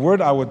 And so the word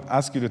I would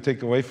ask you to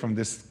take away from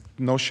this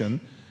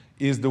notion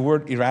is the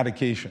word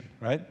eradication,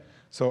 right?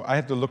 So I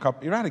had to look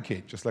up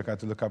eradicate, just like I had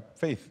to look up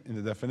faith in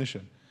the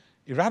definition.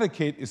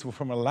 Eradicate is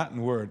from a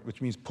Latin word,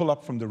 which means pull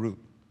up from the root.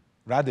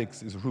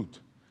 Radix is root.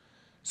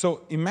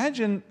 So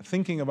imagine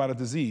thinking about a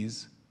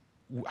disease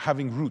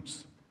having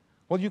roots.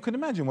 Well, you can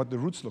imagine what the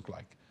roots look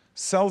like.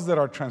 Cells that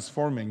are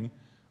transforming,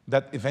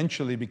 that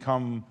eventually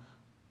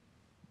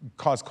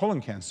cause colon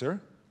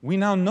cancer, we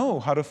now know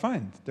how to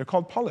find. They're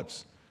called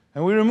polyps.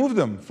 And we remove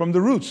them from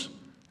the roots,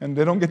 and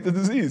they don't get the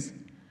disease.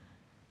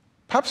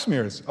 Pap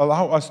smears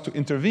allow us to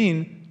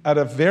intervene at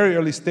a very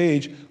early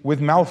stage with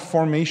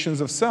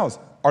malformations of cells.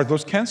 Are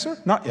those cancer?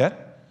 Not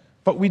yet,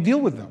 but we deal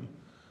with them.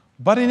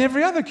 But in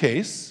every other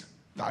case,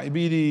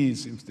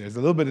 diabetes, there's a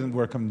little bit of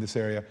work in this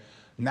area,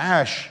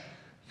 NASH,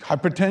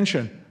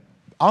 hypertension,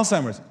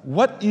 Alzheimer's,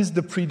 what is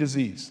the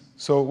pre-disease?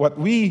 So what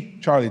we,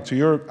 Charlie, to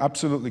your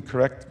absolutely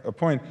correct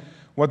point,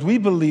 what we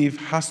believe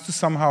has to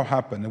somehow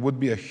happen, it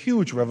would be a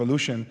huge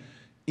revolution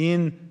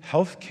in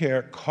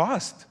healthcare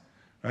cost,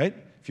 right?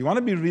 If you want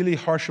to be really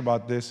harsh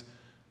about this,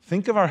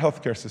 think of our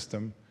healthcare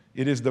system.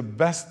 It is the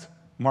best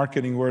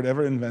marketing word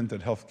ever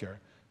invented, healthcare,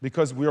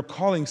 because we are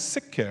calling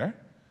sick care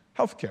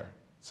healthcare.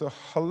 It's a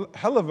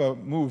hell of a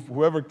move,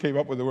 whoever came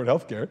up with the word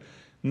healthcare.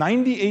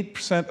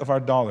 98% of our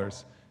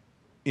dollars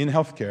in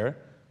healthcare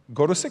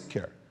go to sick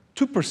care.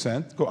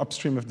 2% go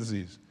upstream of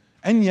disease.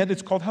 And yet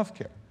it's called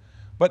healthcare.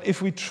 But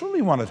if we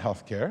truly wanted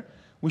healthcare,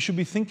 we should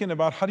be thinking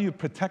about how do you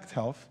protect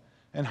health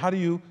and how do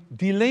you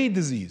delay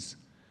disease,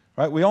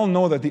 right? We all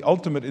know that the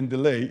ultimate in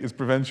delay is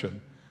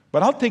prevention.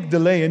 But I'll take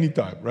delay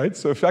anytime, right?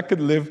 So if I could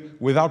live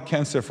without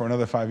cancer for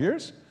another 5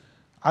 years,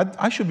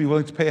 I should be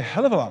willing to pay a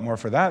hell of a lot more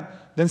for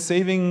that than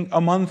saving a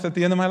month at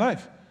the end of my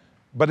life.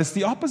 But it's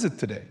the opposite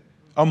today.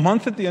 A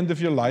month at the end of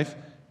your life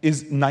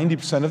is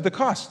 90% of the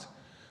cost.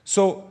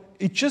 So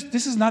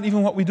this is not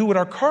even what we do with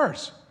our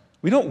cars.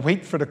 We don't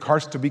wait for the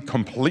cars to be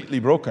completely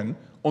broken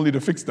only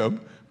to fix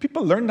them.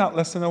 People learned that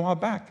lesson a while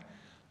back.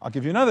 I'll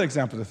give you another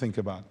example to think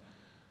about.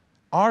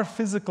 Our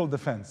physical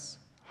defense.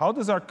 How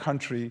does our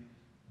country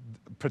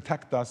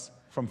protect us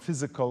from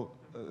physical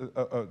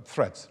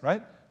threats,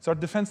 right? It's our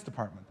Defense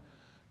Department.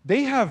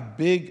 They have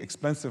big,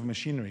 expensive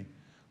machinery,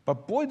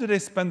 but boy, do they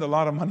spend a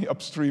lot of money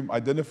upstream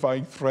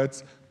identifying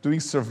threats, doing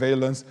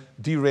surveillance,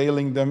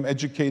 derailing them,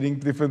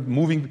 educating,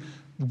 moving,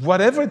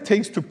 whatever it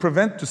takes to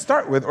prevent, to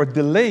start with, or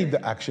delay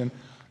the action.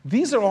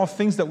 These are all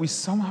things that we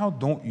somehow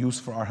don't use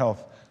for our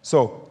health.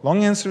 So,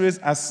 long answer is,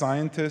 as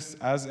scientists,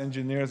 as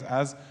engineers,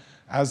 as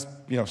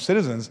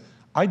citizens,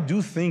 I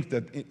do think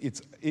that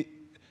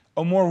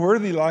a more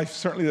worthy life,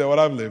 certainly than what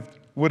I've lived,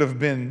 would have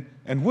been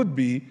and would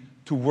be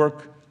to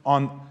work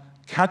on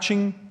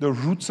catching the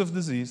roots of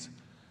disease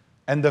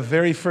and the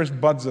very first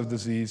buds of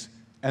disease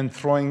and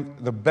throwing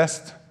the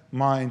best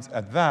minds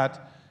at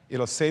that.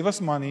 It'll save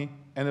us money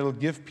and it'll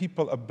give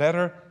people a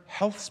better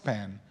health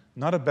span,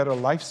 not a better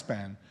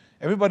lifespan.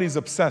 Everybody's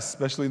obsessed,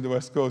 especially in the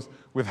West Coast,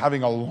 with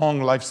having a long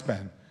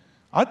lifespan.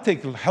 I'd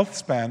take health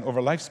span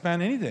over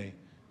lifespan any day.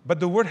 But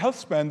the word health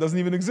span doesn't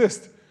even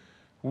exist.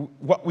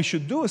 What we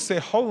should do is say,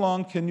 how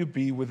long can you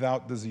be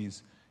without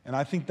disease? And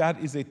I think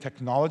that is a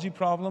technology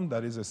problem,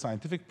 that is a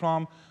scientific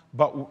problem,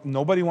 but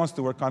nobody wants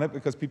to work on it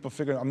because people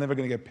figure, I'm never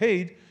going to get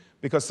paid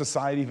because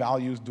society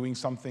values doing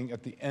something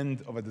at the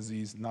end of a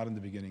disease, not in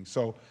the beginning.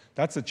 So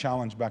that's a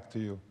challenge back to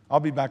you. I'll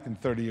be back in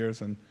 30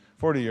 years and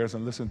 40 years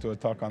and listen to a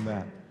talk on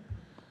that.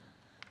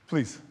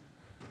 Please.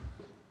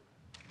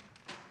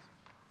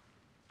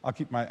 I'll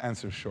keep my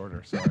answers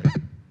shorter, sorry.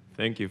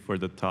 Thank you for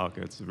the talk.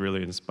 It's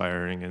really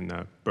inspiring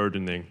and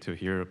burdening to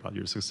hear about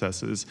your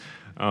successes.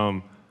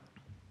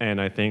 And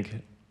I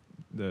think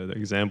the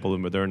example of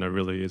Moderna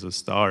really is a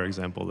star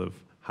example of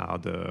how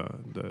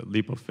the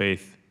leap of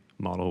faith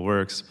model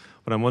works.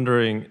 But I'm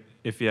wondering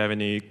if you have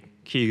any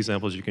key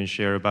examples you can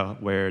share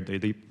about where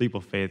the leap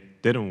of faith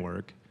didn't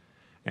work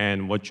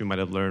and what you might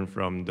have learned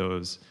from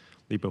those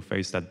leap of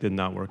faith that did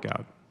not work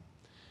out?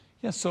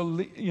 Yeah,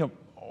 so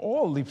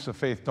all leaps of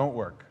faith don't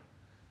work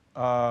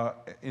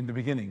in the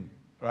beginning,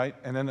 right?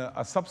 And then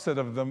a subset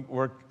of them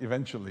work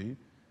eventually.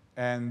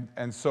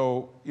 And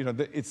so,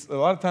 it's a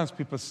lot of times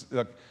people,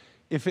 like,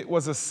 if it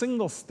was a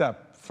single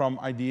step from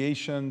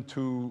ideation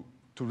to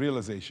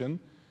realization,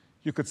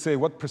 you could say,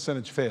 what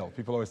percentage fail?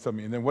 People always tell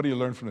me, and then what do you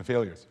learn from the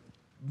failures?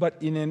 But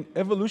in an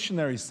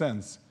evolutionary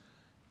sense,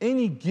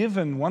 any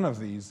given one of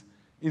these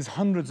is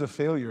hundreds of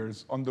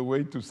failures on the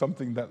way to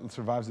something that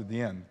survives at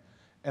the end.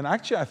 And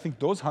actually, I think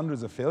those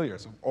hundreds of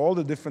failures, of all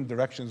the different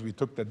directions we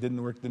took that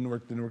didn't work,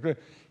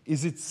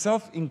 is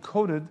itself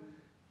encoded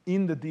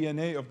in the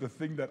DNA of the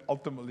thing that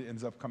ultimately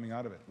ends up coming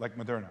out of it, like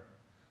Moderna.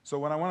 So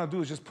what I want to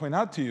do is just point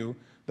out to you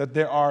that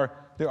there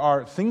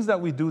are things that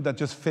we do that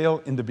just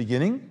fail in the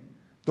beginning.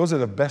 Those are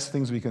the best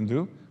things we can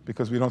do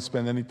because we don't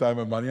spend any time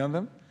or money on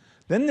them.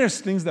 Then there's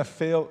things that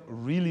fail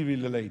really,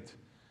 really late.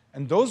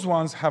 And those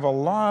ones have a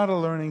lot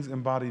of learnings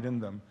embodied in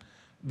them.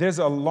 There's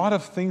a lot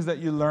of things that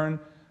you learn.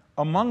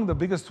 Among the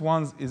biggest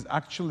ones is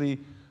actually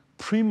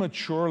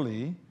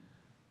prematurely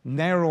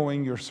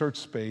narrowing your search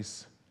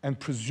space and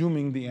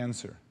presuming the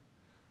answer,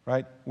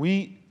 right?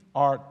 We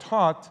are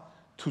taught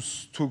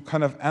to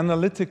kind of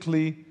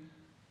analytically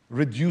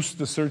reduce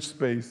the search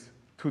space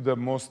to the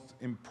most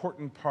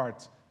important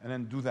parts and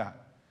then do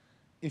that.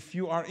 If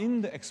you are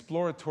in the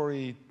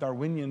exploratory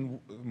Darwinian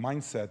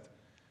mindset,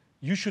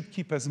 you should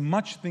keep as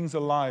much things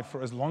alive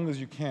for as long as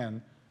you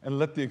can and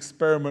let the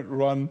experiment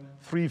run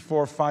 3,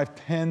 4, 5,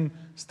 10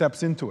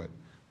 steps into it.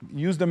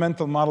 Use the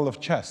mental model of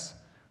chess,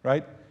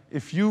 right?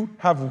 If you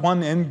have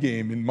one end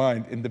game in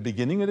mind in the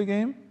beginning of the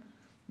game,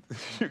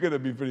 you're going to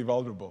be pretty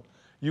vulnerable.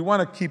 You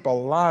want to keep a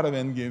lot of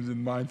end games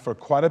in mind for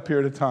quite a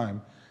period of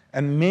time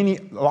and a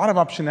lot of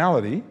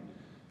optionality,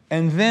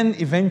 and then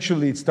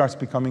eventually it starts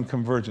becoming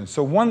convergent.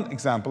 So one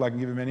example, I can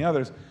give you many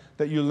others,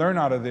 that you learn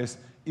out of this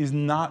is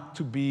not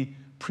to be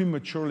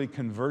prematurely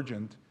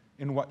convergent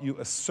in what you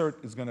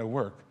assert is going to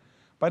work.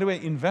 By the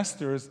way,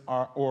 investors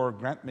or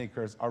grant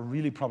makers are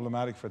really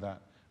problematic for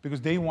that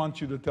because they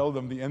want you to tell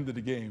them the end of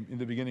the game in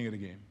the beginning of the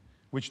game,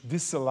 which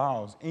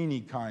disallows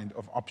any kind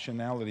of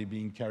optionality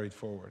being carried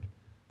forward.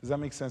 Does that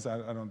make sense? I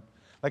don't,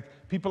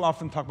 like, people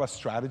often talk about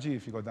strategy.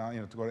 If you go down,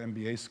 to go to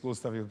MBA school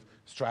stuff, you have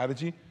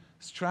strategy.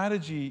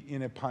 Strategy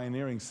in a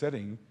pioneering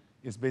setting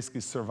is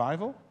basically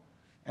survival,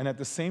 and at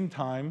the same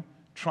time,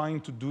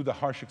 trying to do the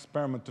harsh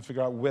experiment to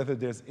figure out whether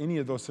there's any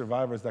of those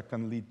survivors that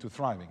can lead to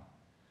thriving.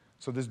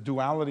 So this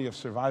duality of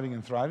surviving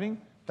and thriving,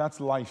 that's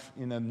life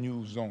in a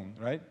new zone,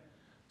 right?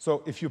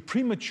 So if you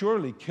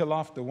prematurely kill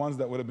off the ones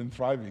that would have been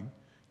thriving,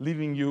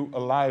 leaving you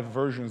alive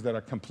versions that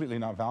are completely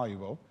not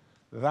valuable,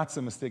 that's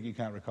a mistake you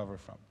can't recover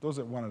from. Those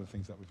are one of the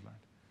things that we've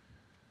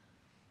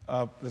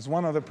learned. There's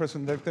one other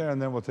person there,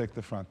 and then we'll take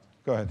the front.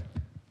 Go ahead.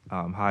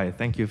 Hi,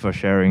 thank you for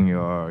sharing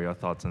your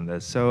thoughts on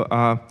this. So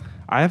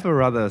I have a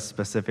rather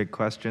specific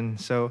question.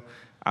 So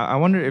I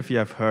wonder if you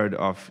have heard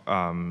of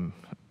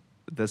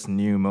this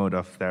new mode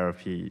of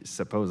therapy,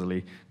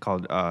 supposedly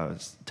called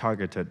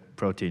targeted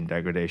protein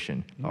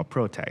degradation, or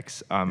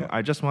PROTACs. Yeah.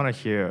 I just want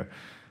to hear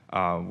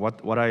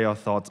what are your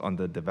thoughts on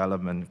the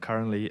development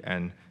currently,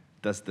 and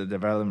does the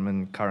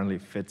development currently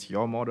fit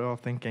your model of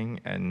thinking?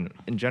 And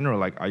in general,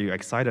 like, are you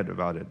excited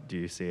about it? Do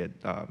you see it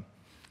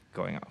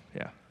going out?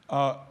 Yeah.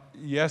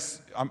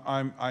 Yes,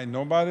 I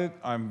know about it.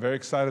 I'm very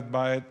excited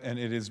by it, and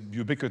it is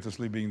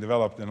ubiquitously being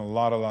developed in a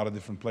lot of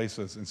different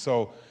places. And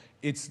so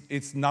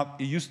it's not.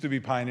 It used to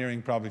be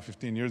pioneering probably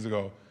 15 years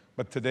ago,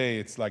 but today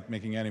it's like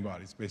making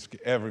antibodies.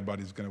 Basically,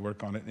 everybody's going to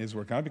work on it and is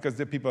working on it because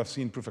the people have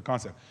seen proof of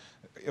concept.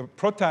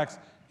 PROTACs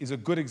is a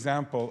good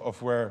example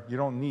of where you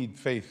don't need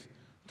faith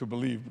to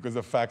believe because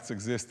the facts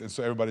exist, and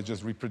so everybody's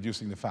just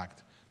reproducing the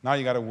fact. Now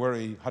you got to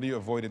worry: how do you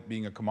avoid it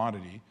being a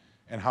commodity?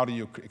 And how do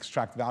you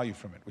extract value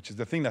from it? Which is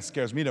the thing that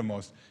scares me the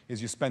most, is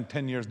you spend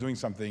 10 years doing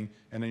something,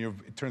 and then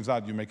it turns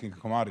out you're making a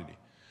commodity.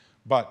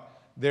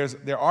 But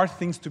there are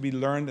things to be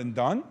learned and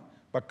done,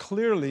 but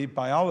clearly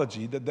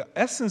biology, the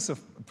essence of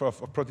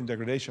protein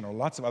degradation, or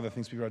lots of other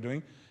things people are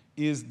doing,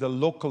 is the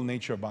local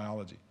nature of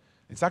biology.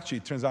 It's actually,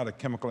 it turns out, a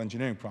chemical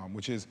engineering problem,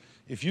 which is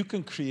if you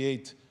can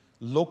create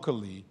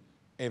locally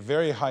a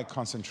very high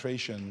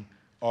concentration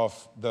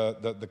of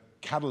the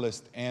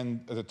catalyst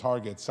and the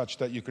target such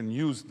that you can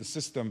use the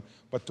system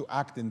but to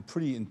act in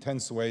pretty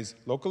intense ways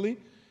locally,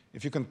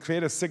 if you can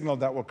create a signal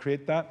that will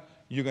create that,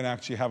 you're going to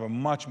actually have a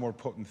much more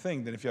potent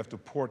thing than if you have to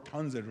pour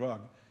tons of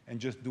drug and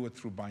just do it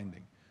through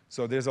binding.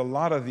 So there's a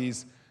lot of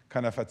these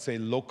kind of, I'd say,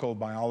 local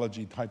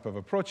biology type of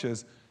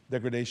approaches,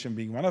 degradation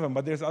being one of them,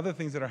 but there's other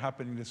things that are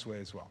happening this way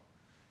as well.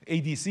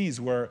 ADCs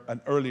were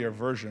an earlier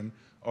version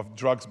of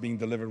drugs being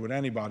delivered with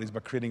antibodies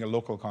but creating a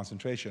local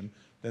concentration.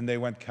 Then they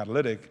went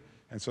catalytic.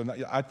 And so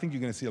I think you're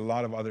going to see a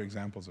lot of other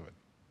examples of it.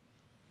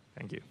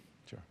 Thank you.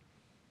 Sure.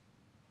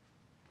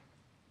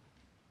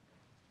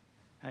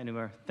 Hi,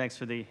 Noubar. Thanks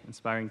for the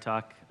inspiring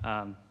talk.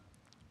 I'm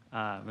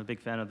a big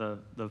fan of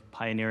the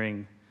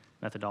pioneering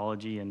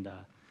methodology, and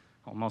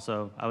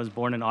I was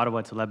born in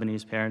Ottawa to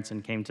Lebanese parents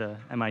and came to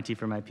MIT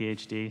for my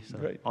PhD, so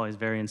Great. always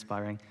very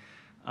inspiring.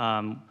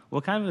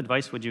 What kind of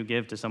advice would you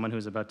give to someone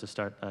who's about to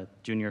start a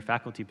junior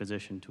faculty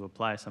position to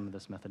apply some of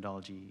this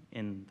methodology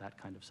in that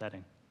kind of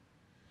setting?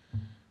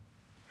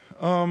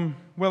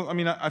 Well, I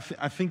mean, I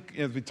think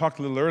as we talked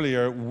a little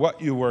earlier,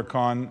 what you work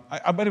on.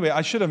 By the way,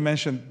 I should have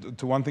mentioned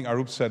to one thing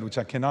Arup said, which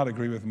I cannot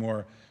agree with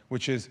more,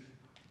 which is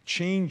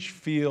change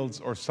fields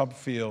or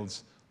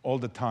subfields all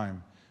the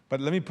time. But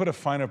let me put a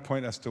finer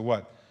point as to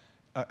what,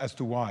 as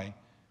to why.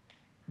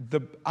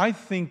 I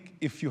think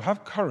if you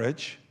have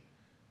courage,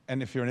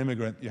 and if you're an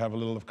immigrant, you have a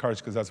little of courage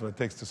because that's what it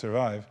takes to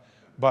survive.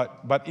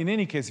 But in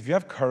any case, if you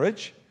have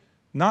courage,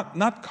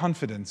 not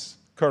confidence,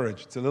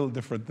 courage, it's a little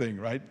different thing,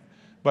 right?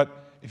 But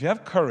if you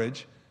have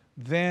courage,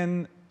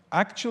 then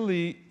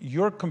actually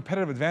your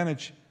competitive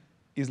advantage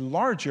is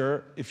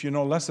larger if you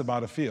know less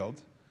about a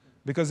field.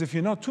 Because if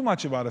you know too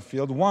much about a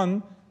field,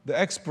 one, the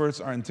experts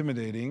are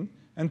intimidating,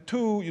 and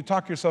two, you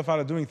talk yourself out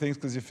of doing things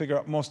because you figure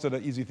out most of the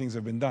easy things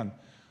have been done.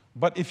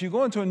 But if you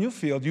go into a new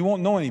field, you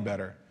won't know any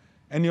better.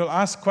 And you'll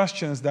ask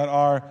questions that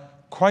are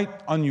quite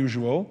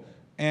unusual,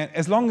 and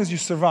as long as you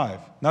survive.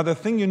 Now, the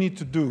thing you need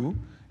to do,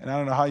 and I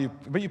don't know how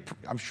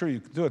I'm sure you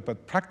can do it,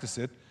 but practice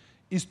it,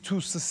 is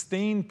to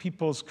sustain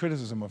people's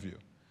criticism of you,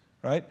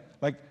 right?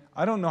 Like,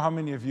 I don't know how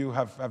many of you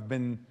have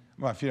been,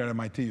 well, if you're at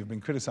MIT, you've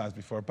been criticized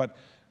before, but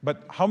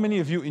how many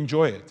of you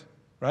enjoy it,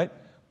 right?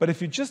 But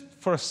if you just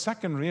for a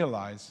second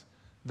realize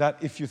that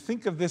if you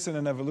think of this in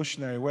an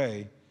evolutionary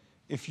way,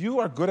 if you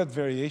are good at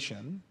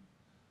variation,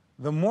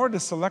 the more the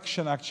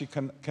selection actually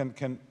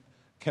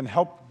can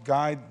help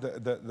guide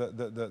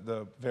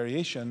the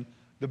variation,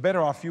 the better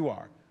off you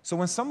are. So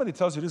when somebody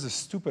tells you this is a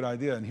stupid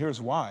idea and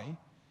here's why,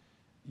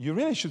 you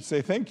really should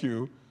say thank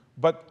you,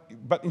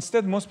 but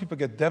instead most people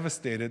get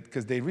devastated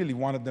because they really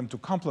wanted them to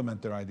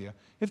complement their idea.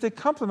 If they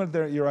complement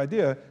your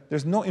idea,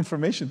 there's no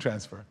information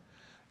transfer.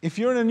 If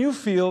you're in a new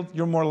field,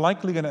 you're more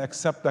likely going to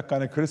accept that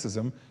kind of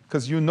criticism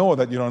because you know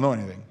that you don't know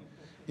anything.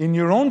 In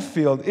your own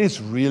field,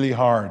 it's really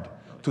hard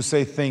to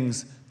say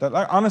things that,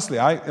 honestly,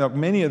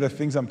 many of the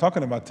things I'm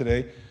talking about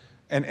today,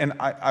 and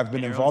I've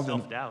been involved in.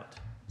 Self-doubt.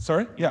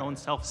 Sorry? Your Yeah. own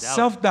self-doubt.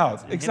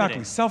 Self-doubt,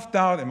 exactly.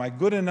 Self-doubt. Am I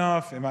good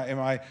enough?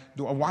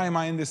 Why am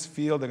I in this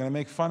field? They're going to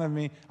make fun of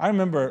me. I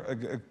remember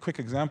a quick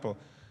example.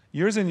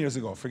 Years and years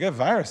ago, forget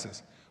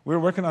viruses, we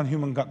were working on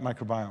human gut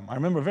microbiome. I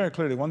remember very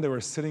clearly one day we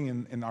were sitting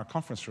in our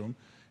conference room,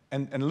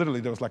 and literally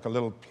there was like a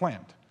little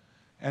plant.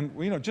 And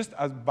just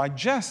by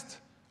jest,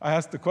 I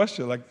asked the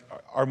question, like,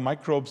 are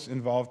microbes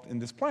involved in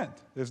this plant?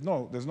 There's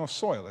no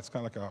soil. It's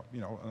kind of like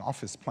an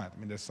office plant. I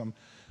mean, there's some.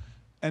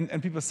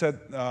 And people said,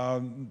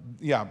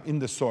 yeah, in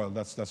the soil,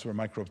 that's where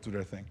microbes do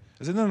their thing.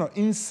 I said, no,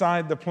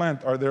 inside the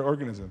plant are there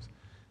organisms.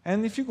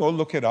 And if you go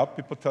look it up,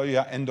 people tell you,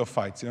 yeah,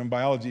 endophytes. In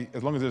biology,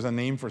 as long as there's a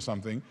name for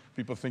something,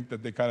 people think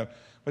that they kind of.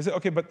 But I said,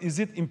 okay, but is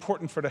it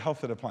important for the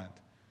health of the plant?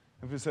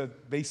 And people said,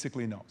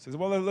 basically no. I said,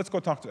 well, let's go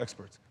talk to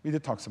experts. We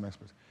did talk to some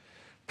experts.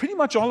 Pretty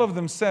much all of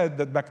them said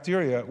that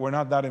bacteria were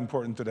not that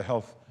important to the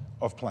health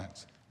of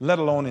plants, let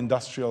alone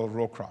industrial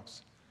row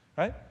crops,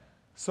 right?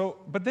 So,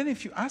 but then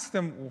if you ask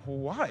them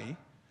why,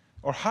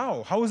 or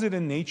how is it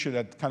in nature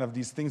that kind of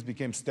these things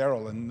became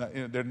sterile and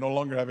they no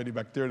longer have any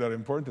bacteria that are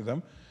important to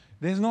them,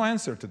 there's no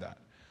answer to that.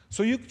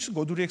 So you should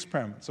go do the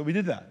experiment. So we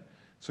did that.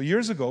 So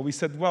years ago, we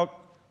said, well,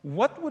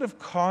 what would have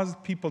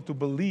caused people to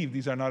believe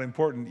these are not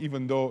important,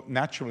 even though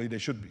naturally they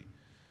should be?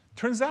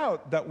 Turns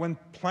out that when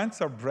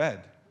plants are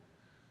bred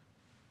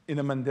in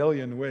a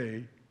Mendelian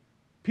way,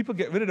 people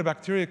get rid of the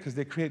bacteria because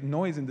they create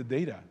noise in the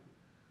data.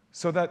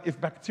 So that if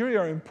bacteria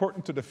are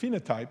important to the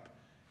phenotype,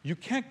 you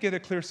can't get a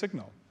clear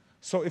signal.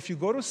 So if you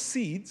go to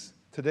seeds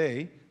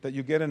today that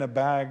you get in a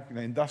bag,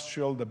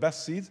 industrial, the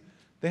best seeds,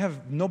 they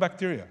have no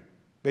bacteria,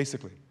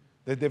 basically.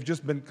 They've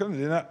just been,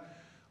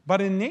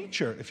 but in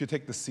nature, if you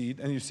take the seed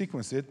and you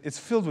sequence it, it's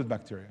filled with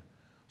bacteria.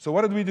 So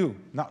what did we do?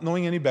 Not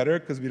knowing any better,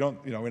 because we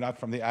don't, we're not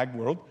from the ag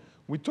world,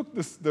 we took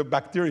the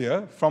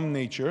bacteria from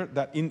nature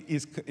that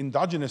is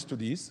endogenous to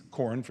these,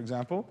 corn, for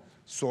example,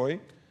 soy,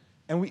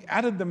 and we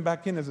added them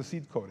back in as a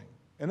seed coating.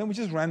 And then we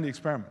just ran the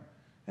experiment.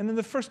 And in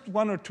the first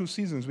 1 or 2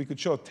 seasons, we could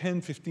show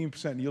 10,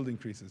 15% yield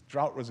increases,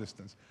 drought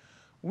resistance.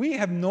 We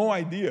had no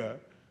idea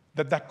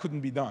that that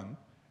couldn't be done,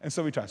 and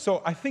so we tried.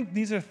 So I think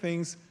these are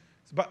things,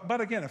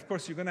 but again, of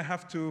course, you're going to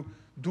have to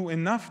do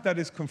enough that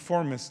is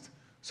conformist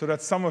so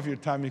that some of your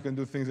time you can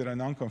do things that are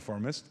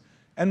nonconformist,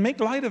 and make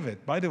light of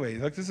it, by the way.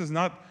 Like, this is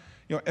not,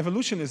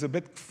 evolution is a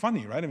bit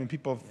funny, right? I mean,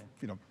 people,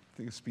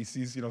 think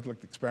species,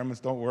 like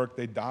experiments don't work,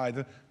 they die.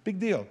 Big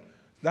deal.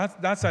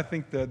 That's I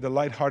think, the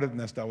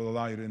lightheartedness that will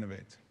allow you to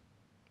innovate.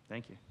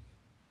 Thank you.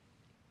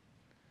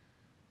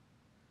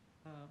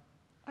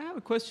 I have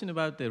a question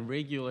about the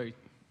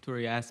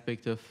regulatory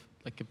aspect of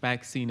like a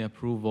vaccine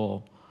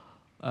approval.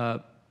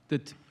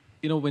 That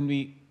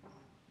when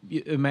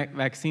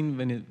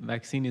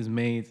vaccine is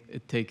made,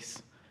 it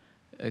takes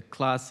a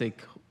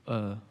classic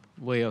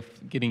way of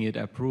getting it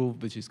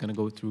approved, which is going to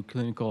go through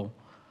clinical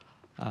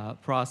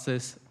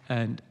process,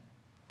 and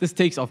this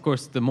takes, of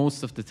course, the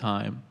most of the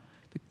time.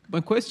 My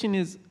question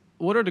is,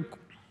 what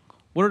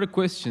are the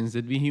questions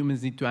that we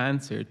humans need to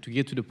answer to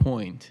get to the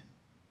point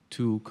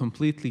to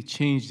completely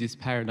change this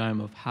paradigm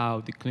of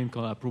how the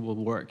clinical approval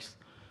works,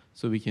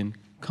 so we can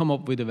come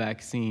up with a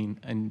vaccine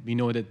and we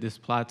know that this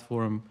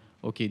platform,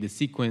 okay, the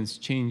sequence,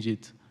 change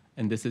it,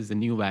 and this is the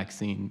new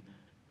vaccine,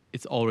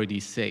 it's already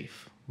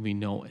safe, we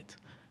know it.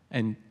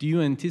 And do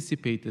you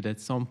anticipate that at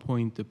some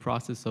point the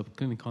process of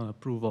clinical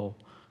approval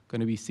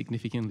going to be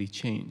significantly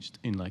changed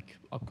in like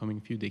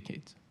upcoming few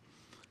decades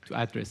to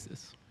address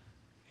this?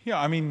 Yeah,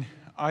 I mean,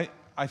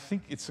 I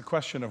think it's a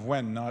question of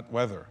when, not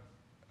whether.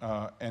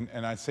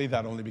 And I say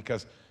that only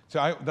because,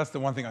 that's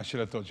the one thing I should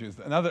have told you. Is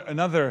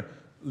another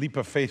leap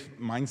of faith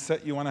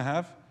mindset you want to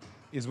have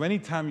is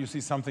anytime you see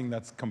something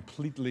that's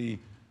completely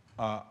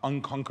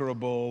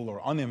unconquerable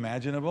or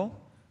unimaginable,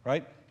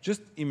 right?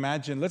 Just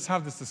imagine, let's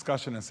have this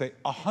discussion and say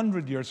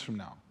 100 years from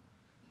now,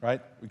 right?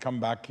 We come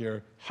back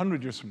here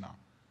 100 years from now.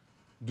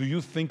 Do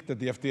you think that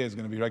the FDA is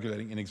going to be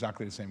regulating in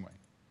exactly the same way?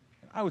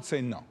 I would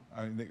say no,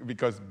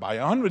 because by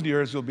 100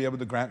 years, you'll be able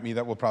to grant me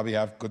that we'll probably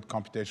have good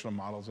computational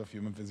models of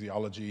human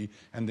physiology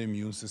and the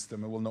immune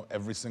system, and we'll know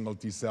every single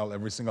T cell,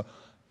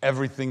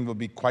 everything will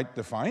be quite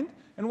defined.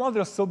 And while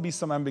there'll still be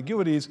some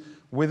ambiguities,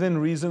 within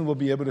reason, we'll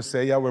be able to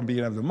say, yeah, we're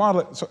being able to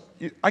model it. So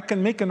I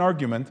can make an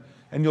argument,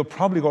 and you'll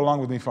probably go along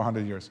with me for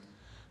 100 years.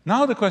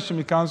 Now the question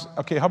becomes,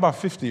 okay, how about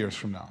 50 years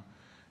from now?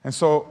 And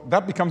so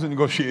that becomes a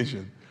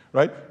negotiation,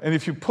 right? And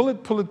if you pull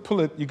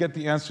it, you get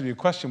the answer to your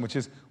question, which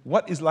is,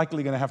 what is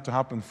likely going to have to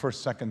happen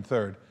first, second,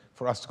 third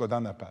for us to go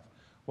down that path?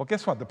 Well,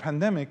 guess what? The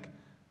pandemic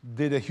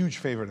did a huge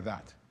favor to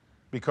that,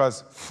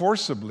 because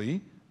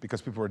forcibly,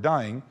 because people were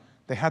dying,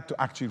 they had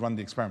to actually run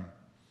the experiment.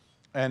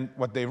 And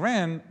what they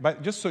ran,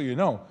 but just so you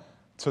know,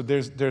 so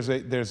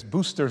there's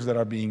boosters that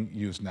are being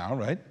used now,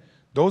 right?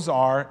 Those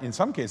are, in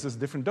some cases,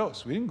 different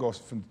dose. We didn't go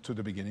to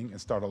the beginning and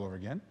start all over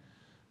again.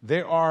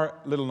 There are,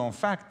 little known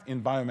fact,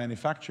 in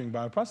biomanufacturing,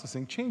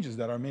 bioprocessing, changes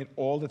that are made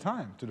all the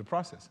time to the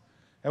process.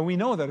 And we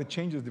know that it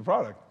changes the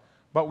product,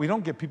 but we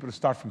don't get people to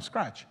start from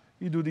scratch.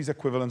 You do these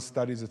equivalent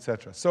studies, et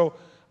cetera. So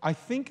I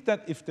think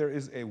that if there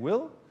is a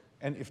will,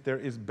 and if there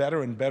is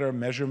better and better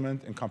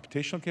measurement and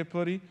computational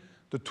capability,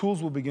 the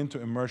tools will begin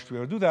to emerge to be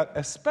able to do that,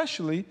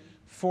 especially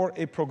for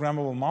a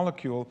programmable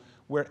molecule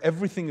where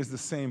everything is the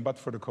same but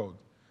for the code.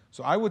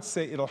 So I would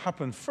say it'll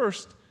happen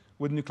first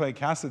with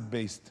nucleic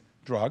acid-based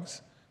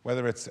drugs,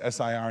 whether it's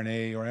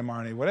siRNA or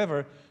mRNA,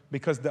 whatever,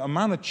 because the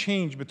amount of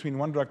change between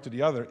one drug to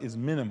the other is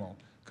minimal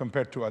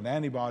compared to an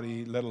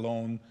antibody, let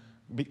alone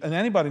an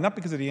antibody, not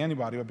because of the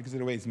antibody, but because of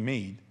the way it's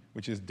made,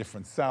 which is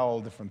different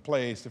cell, different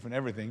place, different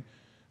everything.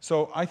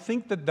 So I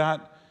think that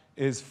that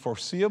is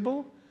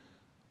foreseeable.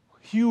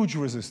 Huge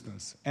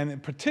resistance.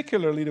 And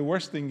particularly the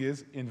worst thing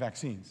is in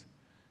vaccines.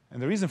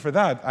 And the reason for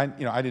that, I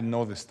didn't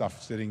know this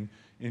stuff sitting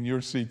in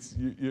your seats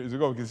years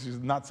ago, because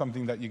it's not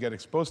something that you get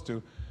exposed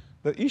to.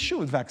 The issue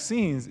with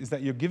vaccines is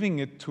that you're giving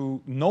it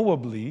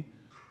knowably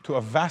to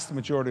a vast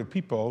majority of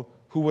people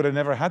who would have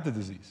never had the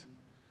disease.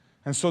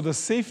 And so the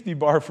safety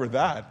bar for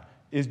that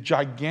is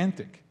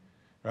gigantic,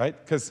 right?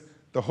 Because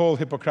the whole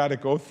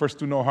Hippocratic oath, first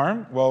do no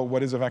harm, well,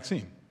 what is a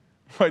vaccine?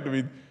 Right? I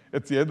mean,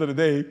 at the end of the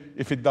day,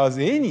 if it does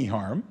any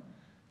harm,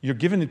 you're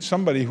giving it to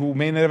somebody who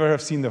may never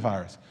have seen the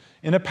virus.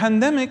 In a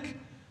pandemic,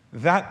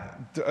 that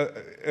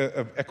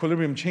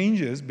equilibrium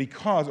changes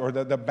because, or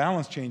the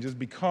balance changes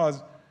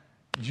because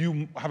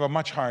you have a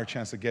much higher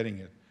chance of getting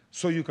it,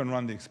 so you can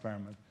run the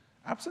experiment.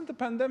 Absent the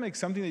pandemic,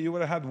 something that you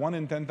would have had 1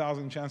 in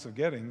 10,000 chance of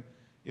getting,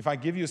 if I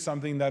give you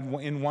something that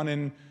in 1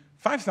 in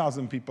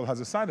 5,000 people has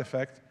a side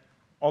effect,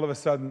 all of a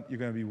sudden you're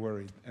going to be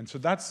worried. And so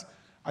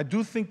I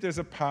do think there's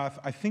a path.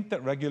 I think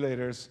that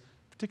regulators,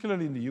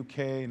 particularly in the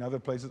UK and other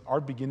places,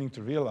 are beginning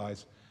to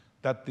realize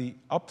that the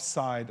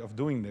upside of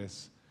doing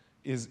this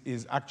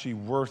is actually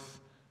worth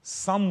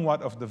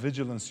somewhat of the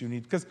vigilance you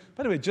need. Because,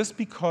 by the way, just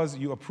because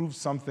you approve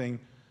something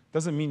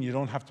doesn't mean you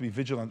don't have to be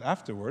vigilant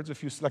afterwards.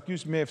 If you, like you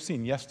may have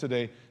seen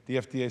yesterday, the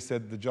FDA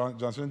said the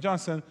Johnson &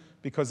 Johnson,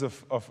 because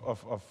of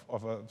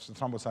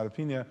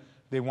thrombocytopenia,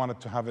 they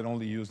wanted to have it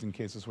only used in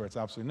cases where it's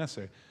absolutely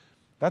necessary.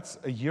 That's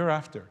a year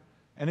after.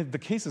 And the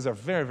cases are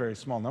very, very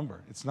small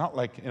number. It's not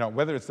like,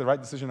 whether it's the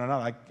right decision or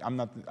not,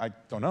 I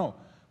don't know.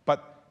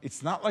 But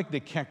it's not like they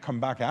can't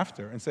come back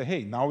after and say,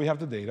 hey, now we have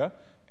the data,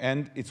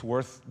 and it's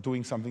worth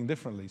doing something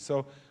differently.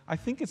 So I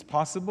think it's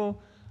possible.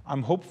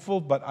 I'm hopeful,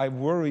 but I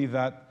worry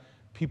that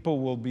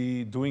people will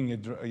be doing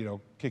it,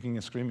 kicking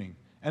and screaming.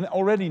 And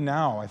already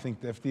now, I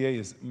think the FDA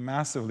is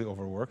massively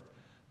overworked,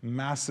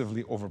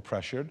 massively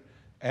overpressured,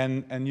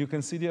 and you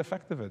can see the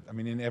effect of it. I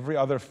mean, in every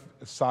other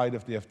side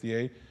of the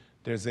FDA,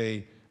 there's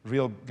a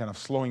real kind of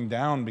slowing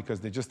down because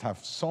they just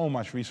have so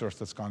much resource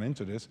that's gone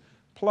into this.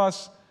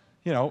 Plus,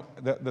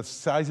 the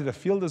size of the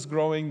field is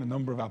growing, the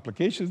number of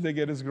applications they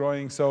get is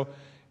growing, so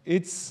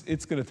it's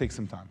going to take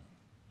some time.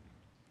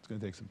 It's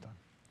going to take some time.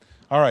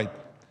 All right.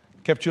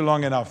 Kept you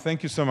long enough.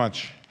 Thank you so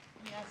much.